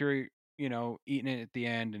character, eating it at the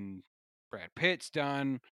end, and Brad Pitt's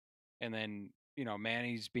done, and then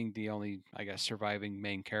Manny's being the only, I guess, surviving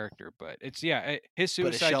main character. But it's his but a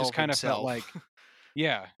suicide shell just of kind of felt himself.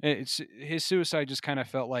 like, it's his suicide just kind of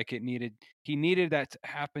felt like he needed that to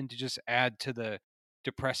happen to just add to the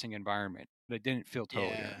depressing environment. But it didn't feel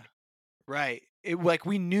totally earned. Right. It, like,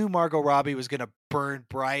 we knew Margot Robbie was gonna burn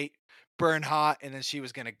bright, burn hot, and then she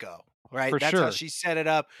was gonna go. Right. For That's how sure. she set it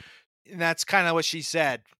up. And that's kind of what she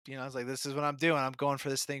said. I was like, this is what I'm doing. I'm going for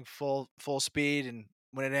this thing full speed, and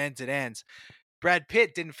when it ends, it ends. Brad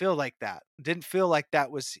Pitt didn't feel like that. Didn't feel like that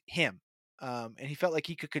was him. And he felt like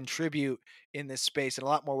he could contribute in this space in a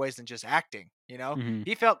lot more ways than just acting. Mhm.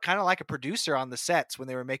 He felt kind of like a producer on the sets when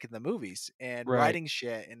they were making the movies and Right. writing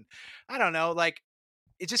shit. And I don't know, like,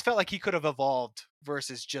 it just felt like he could have evolved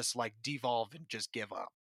versus just like devolve and just give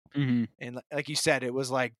up. Mhm. And like you said, it was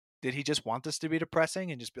like, did he just want this to be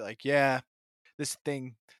depressing and just be like, yeah, this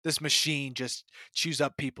machine just chews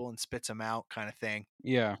up people and spits them out, kind of thing?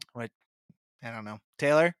 Yeah. I don't know.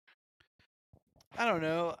 Taylor? I don't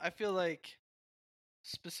know. I feel like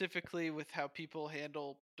specifically with how people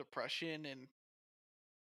handle depression and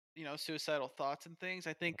suicidal thoughts and things,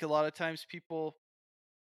 I think a lot of times people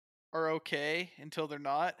are okay until they're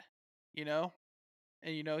not, you know?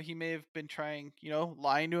 And he may have been trying,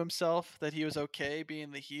 lying to himself that he was okay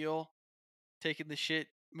being the heel, taking the shit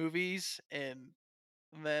movies, and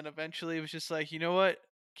then eventually it was just like, you know what?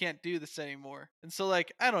 Can't do this anymore. And so,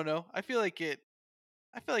 like, I don't know. It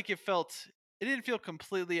didn't feel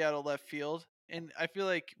completely out of left field. And I feel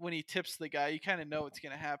like when he tips the guy, you kind of know what's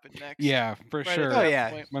going to happen next. Yeah, for right at sure. Oh, that yeah.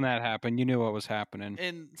 point. When that happened, you knew what was happening.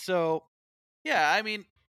 And so, yeah, I mean,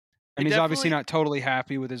 And it he's obviously definitely- not totally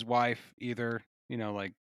happy with his wife either.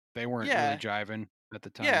 Like, they weren't Yeah. really jiving at the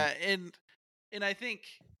time. yeah, and I think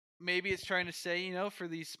maybe it's trying to say, for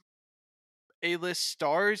these A-list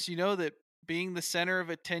stars, that being the center of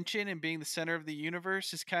attention and being the center of the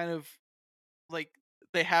universe is kind of like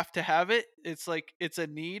they have to have it. It's like it's a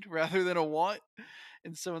need rather than a want.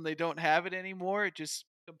 And so when they don't have it anymore, it just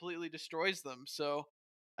completely destroys them. So,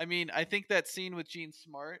 I mean, I think that scene with Gene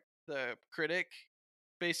Smart, the critic,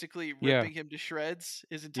 basically Yeah. ripping him to shreds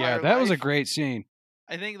his entire Yeah, life. that was a great scene.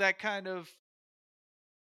 I think that kind of,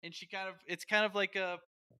 and it's kind of like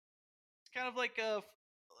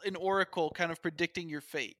an oracle kind of predicting your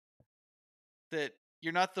fate. That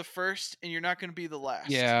you're not the first and you're not going to be the last.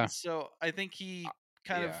 Yeah. And so I think he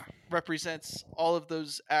kind of Yeah. represents all of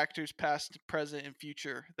those actors, past, present, and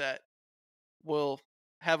future, that will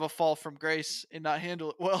have a fall from grace and not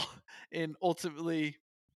handle it well, and ultimately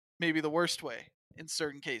maybe the worst way in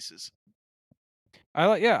certain cases. I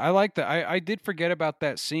like that. I did forget about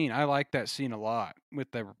that scene. I like that scene a lot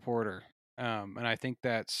with the reporter. And I think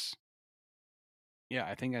that's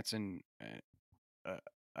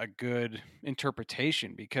a good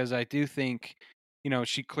interpretation, because I do think,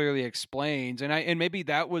 she clearly explains, and maybe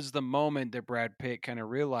that was the moment that Brad Pitt kind of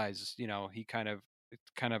realizes,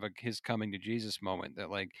 it's kind of his coming to Jesus moment, that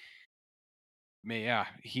like, yeah,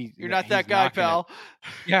 You're not that guy, pal.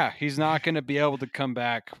 Yeah, he's not going to be able to come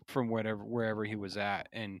back from wherever he was at.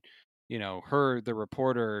 And the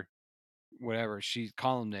reporter, whatever, she's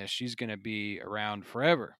columnist, she's going to be around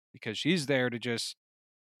forever because she's there to just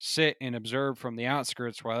sit and observe from the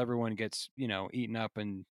outskirts while everyone gets eaten up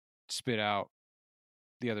and spit out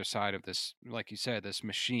the other side of this, like you said, this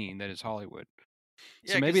machine that is Hollywood.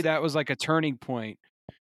 Yeah, So maybe 'cause- that was like a turning point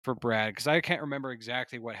for Brad, because I can't remember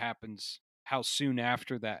exactly what happens, how soon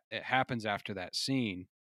after that it happens after that scene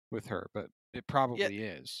with her, but it probably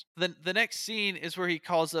is. the next scene is where he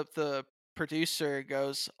calls up the producer and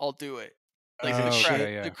goes, "I'll do it." Like Oh,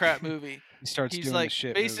 okay, yeah. the crap movie. He starts He's doing like the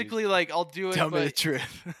shit basically movies. like, "I'll do it, Tell me the but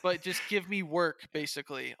truth. but just give me work.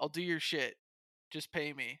 Basically, I'll do your shit. Just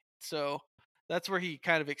pay me." So that's where he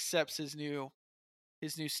kind of accepts his new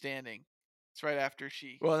standing. It's right after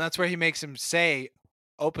she. Well, that's where he makes him say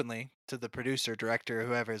openly to the producer, director,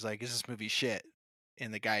 whoever, is like, "Is this movie shit?"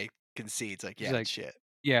 And the guy concedes, like, He's "Yeah, like, it's shit.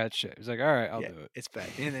 Yeah, it's shit. He's like, all right, I'll Yeah, do it. it's bad."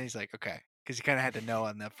 And then he's like, "Okay," because he kind of had to know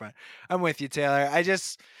on that front. I'm with you, Taylor. It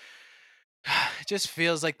just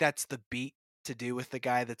feels like that's the beat to do with the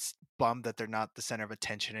guy that's bummed that they're not the center of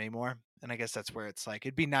attention anymore. And I guess that's where it's like,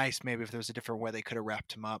 it'd be nice maybe if there was a different way they could have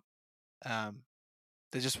wrapped him up. That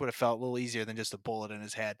just would have felt a little easier than just a bullet in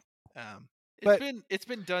his head. But It's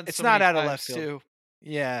been done. it's So not many out of times, left field. too.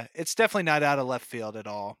 Yeah, it's definitely not out of left field at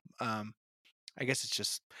all. I guess it's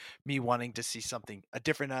just me wanting to see something a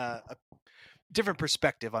different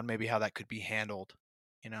perspective on maybe how that could be handled,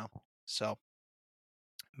 So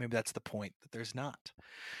maybe that's the point, that there's not.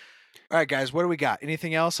 All right, guys, what do we got?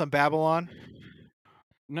 Anything else on Babylon?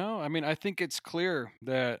 No, I mean, I think it's clear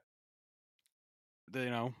that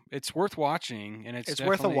it's worth watching, and It's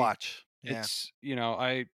worth a watch. Yeah. It's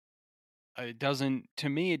it doesn't, to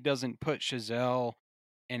me, it doesn't put Chazelle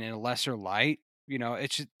in a lesser light.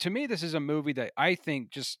 It's, to me, this is a movie that I think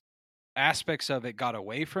just aspects of it got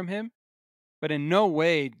away from him, but in no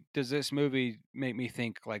way does this movie make me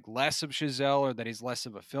think like less of Chazelle, or that he's less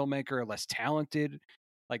of a filmmaker or less talented.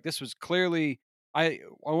 Like, this was clearly,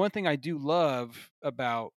 one thing I do love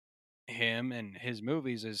about him and his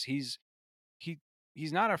movies is he's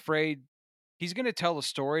not afraid. He's going to tell a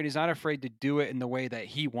story, and he's not afraid to do it in the way that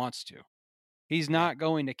he wants to. He's not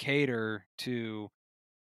going to cater to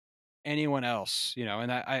anyone else, and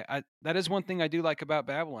I that is one thing I do like about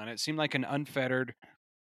Babylon. It seemed like an unfettered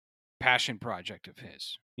passion project of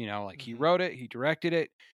his. Like, he wrote it, he directed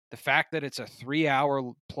it. The fact that it's a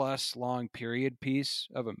 3-hour plus long period piece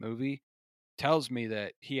of a movie tells me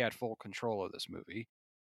that he had full control of this movie,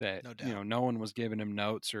 that No doubt. no one was giving him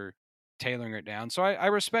notes or tailoring it down. So I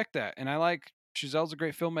respect that, and I like Chazelle's a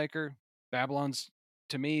great filmmaker. Babylon's,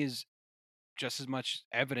 to me, is just as much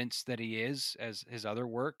evidence that he is as his other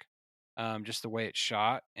work, just the way it's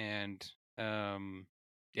shot. And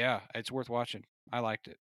yeah, it's worth watching. I liked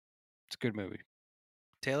it. It's a good movie.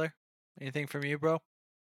 Taylor, anything from you, bro?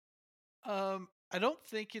 I don't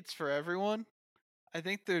think it's for everyone. I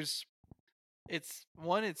think it's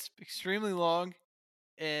extremely long,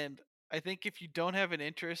 and I think if you don't have an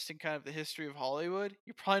interest in kind of the history of Hollywood,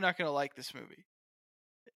 you're probably not going to like this movie.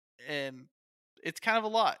 And it's kind of a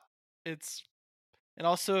lot. And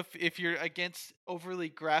also if you're against overly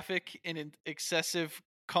graphic and excessive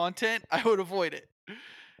content, I would avoid it,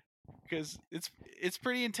 because it's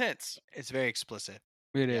pretty intense. It's very explicit.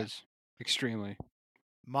 It is extremely.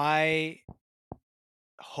 My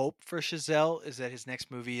hope for Chazelle is that his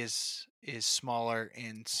next movie is smaller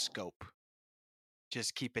in scope.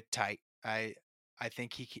 Just keep it tight. I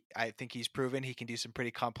think he's proven he can do some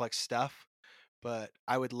pretty complex stuff, but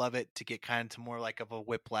I would love it to get kind of to more like of a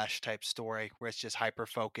Whiplash type story, where it's just hyper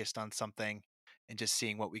focused on something and just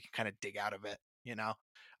seeing what we can kind of dig out of it.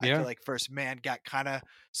 I feel like First Man got kind of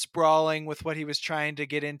sprawling with what he was trying to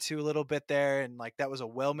get into a little bit there, and like that was a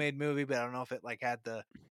well-made movie, but I don't know if it like had the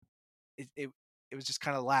it was just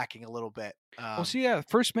kind of lacking a little bit. Well, see, yeah,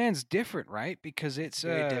 First Man's different, right? Because it's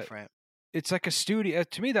very different. It's like a studio.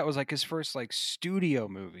 To me, that was like his first like studio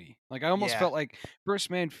movie. Like, I almost felt like First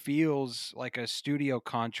Man feels like a studio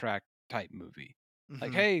contract type movie.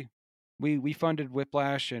 Like, Mhm. hey, we funded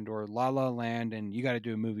Whiplash or La La Land, and you got to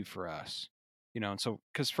do a movie for us. And so,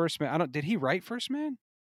 because First Man, did he write First Man?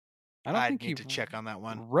 I don't I'd think need to check on that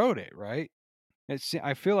one. wrote it, right?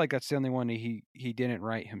 I feel like that's the only one he didn't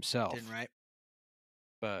write himself. Didn't write.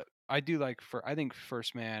 But I do I think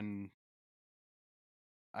First Man,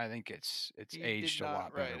 I think it's He aged did a not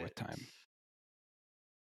lot better write with it. time.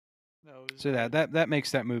 No, it was So that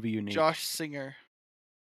makes that movie unique. Josh Singer.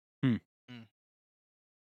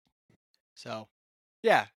 So,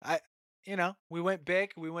 yeah, we went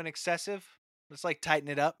big, we went excessive. Let's like tighten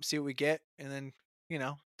it up, see what we get, and then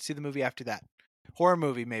see the movie after that. Horror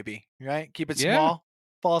movie, maybe, right? Keep it Yeah. small.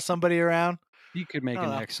 Follow somebody around. He could make I don't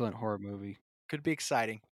an know. excellent horror movie. Could be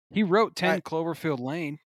exciting. He wrote 10 Alright. Cloverfield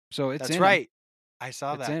Lane, so it's That's in him. right. I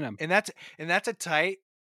saw It's that, in him. and that's a tight,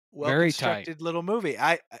 well Very tight. constructed little movie.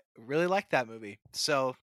 I really like that movie.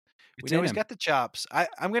 So we It's know in he's him. got the chops.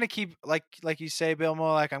 I'm gonna keep like you say, Bill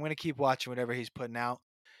Moore. Like I'm gonna keep watching whatever he's putting out.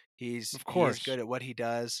 He's Of course. good at what he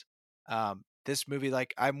does. This movie,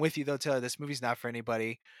 like I'm with you though, Taylor. This movie's not for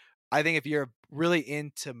anybody. I think if you're really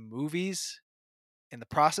into movies and the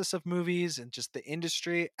process of movies and just the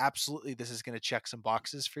industry, absolutely this is gonna check some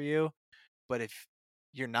boxes for you. But if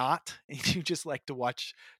you're not, and you just like to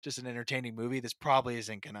watch just an entertaining movie, this probably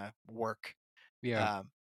isn't gonna work. Yeah.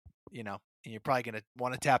 And you're probably gonna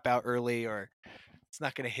want to tap out early, or it's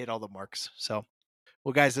not gonna hit all the marks. So,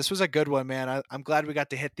 well, guys, this was a good one, man. I'm glad we got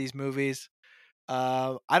to hit these movies.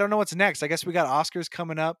 I don't know what's next. I guess we got Oscars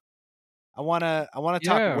coming up. I wanna Yeah.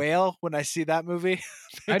 talk Whale when I see that movie.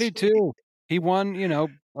 I do eventually. too. He won,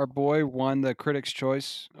 our boy won the Critics'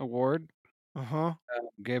 Choice Award. Uh-huh.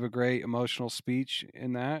 Gave a great emotional speech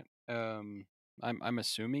in that. I'm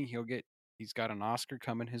assuming he's got an Oscar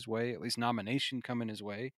coming his way, at least nomination coming his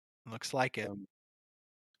way. Looks like it.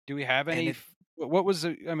 Do we have And any? What was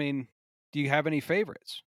the? I mean, do you have any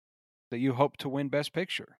favorites that you hope to win Best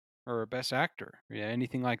Picture or Best Actor? Yeah,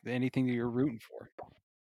 anything that you're rooting for?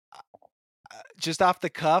 Just off the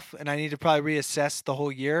cuff, and I need to probably reassess the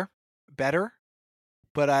whole year better.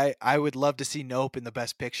 But I would love to see Nope in the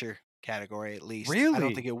Best Picture category at least. I don't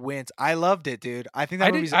Really? think it wins. I loved it, dude. I think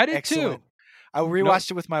that movie's I did excellent. too. I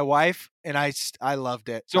rewatched it with my wife, and I loved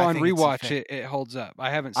it. So I on think it's rewatch, it holds up. I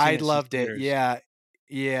haven't seen I it since loved it. theaters.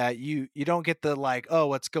 Yeah. You don't get the like, oh,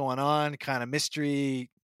 what's going on kind of mystery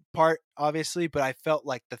part, obviously, but I felt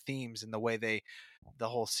like the themes and the way the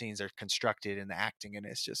whole scenes are constructed and the acting in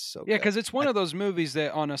it is just so Yeah, good. because it's one of those movies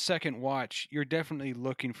that on a second watch, you're definitely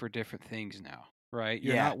looking for different things now, right?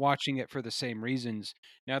 You're Yeah. not watching it for the same reasons.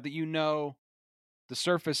 Now that you know the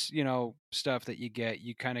surface, stuff that you get,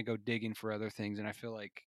 you kind of go digging for other things. And I feel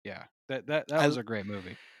like, yeah, that was a great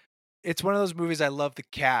movie. It's one of those movies I love the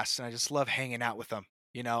cast, and I just love hanging out with them.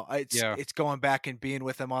 It's going back and being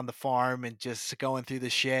with them on the farm and just going through the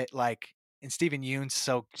shit. Like, and Stephen Yeun's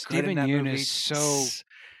so good in Stephen that Yeun movie. is so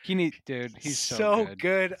dude. He's so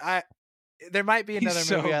good. There might be He's another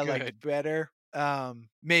movie so I like good. better.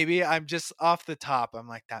 Maybe I'm just off the top. I'm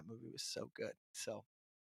like, that movie was so good. So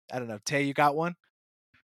I don't know. Tay, you got one?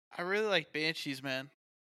 I really like Banshees, man.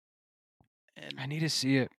 And I need to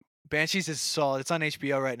see it. Banshees is solid. It's on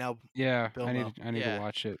HBO right now. Yeah, Bill I Mo. need Yeah. to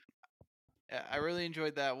watch it. yeah, I really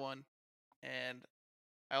enjoyed that one, and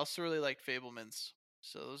I also really like Fablemans.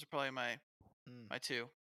 So those are probably my two.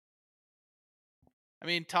 I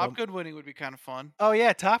mean, Top Gun winning would be kind of fun. Oh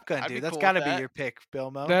yeah, Top Gun, I'd be dude. That's cool got to with be that. your pick, Bill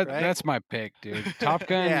Mo. That right? That's my pick, dude. Top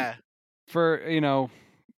Gun. Yeah. For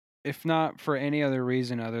if not for any other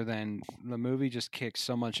reason other than the movie just kicks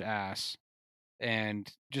so much ass,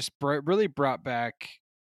 and just really brought back,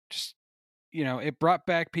 it brought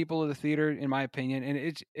back people to the theater, in my opinion, and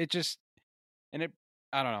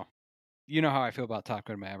I don't know. You know how I feel about Top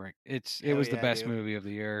Gun Maverick. It Hell was the yeah, best dude. movie of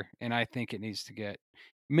the year, and I think it needs to get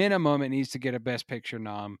minimum. It needs to get a Best Picture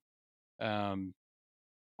nom.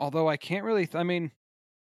 Although I can't really. I mean,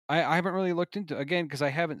 I haven't really looked into again because I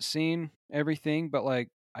haven't seen everything, but like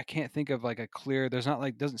I can't think of like a clear. There's not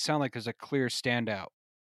like doesn't sound like there's a clear standout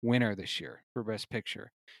winner this year for Best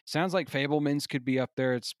Picture. Sounds like Fablemans could be up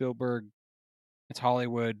there. It's Spielberg. It's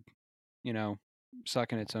Hollywood.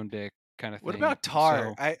 Sucking its own dick kind of thing. What about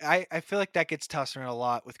Tar? So, I feel like that gets tossed around a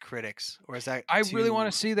lot with critics, or is that? I really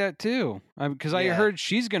want to see that too because I Yeah. heard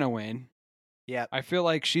she's gonna win. Yeah. I feel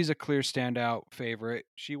like she's a clear standout favorite.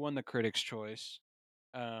 She won the Critics' Choice.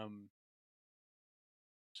 So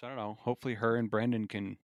I don't know. Hopefully, her and Brendan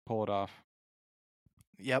can pull it off.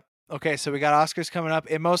 Yep. Okay, so we got Oscars coming up,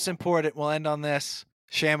 and most important, we'll end on this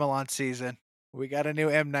Shyamalan season. We got a new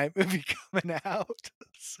M Night movie coming out,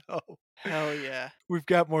 so Hell yeah. we've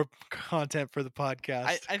got more content for the podcast.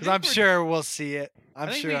 I Because think I'm we're- sure we'll see it. I'm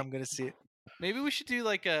think sure we- I'm gonna see it. Maybe we should do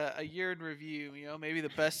like a year in review, maybe the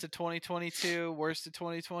best of 2022, worst of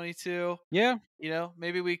 2022. Yeah.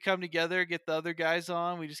 Maybe we come together, get the other guys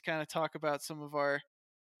on. We just kind of talk about some of our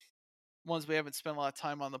ones we haven't spent a lot of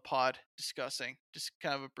time on the pod discussing. Just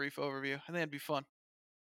kind of a brief overview. I think that'd be fun.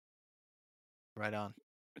 Right on.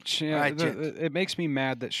 Yeah, Alright, gents. it makes me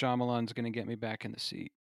mad that Shyamalan's going to get me back in the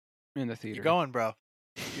seat in the theater. You're going, bro.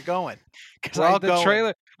 You're going. Because We're all the going.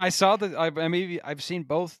 trailer, I saw I've seen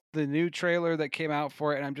both the new trailer that came out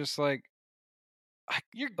for it, and I'm just like,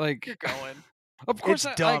 You're like, going. Of course,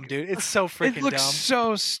 It's dumb, dude. It's so freaking it looks dumb.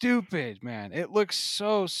 so stupid, man. It looks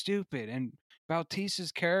so stupid. And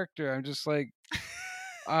Bautista's character, I'm just like,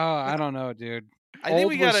 oh, I don't know, dude. I think Old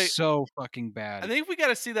we was gotta. so fucking bad. I think we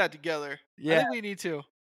gotta see that together. I Yeah. think we need to.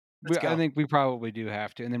 Let's I go. think we probably do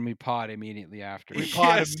have to, and then we pod immediately after. We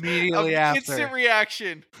pod Yes, immediately after. Instant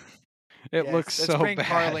reaction. It Yes, looks let's so bring bad.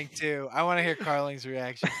 Carling too. I want to hear Carling's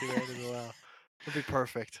reaction to that as well. It'll be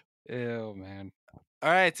perfect. Ew, man.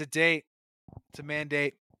 All right, it's a date. It's a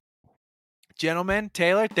mandate. Gentlemen,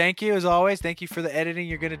 Taylor, thank you as always. Thank you for the editing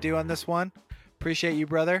you're going to do on this one. Appreciate you,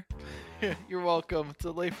 brother. You're welcome. It's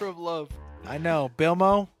a labor of love. I know.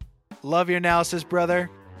 Bilmo, love your analysis, brother.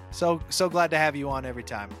 So glad to have you on every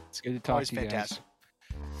time. It's good to talk Always to you fantastic.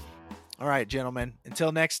 guys. All right, gentlemen.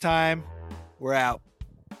 Until next time, we're out.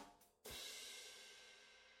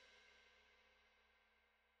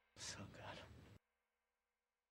 Son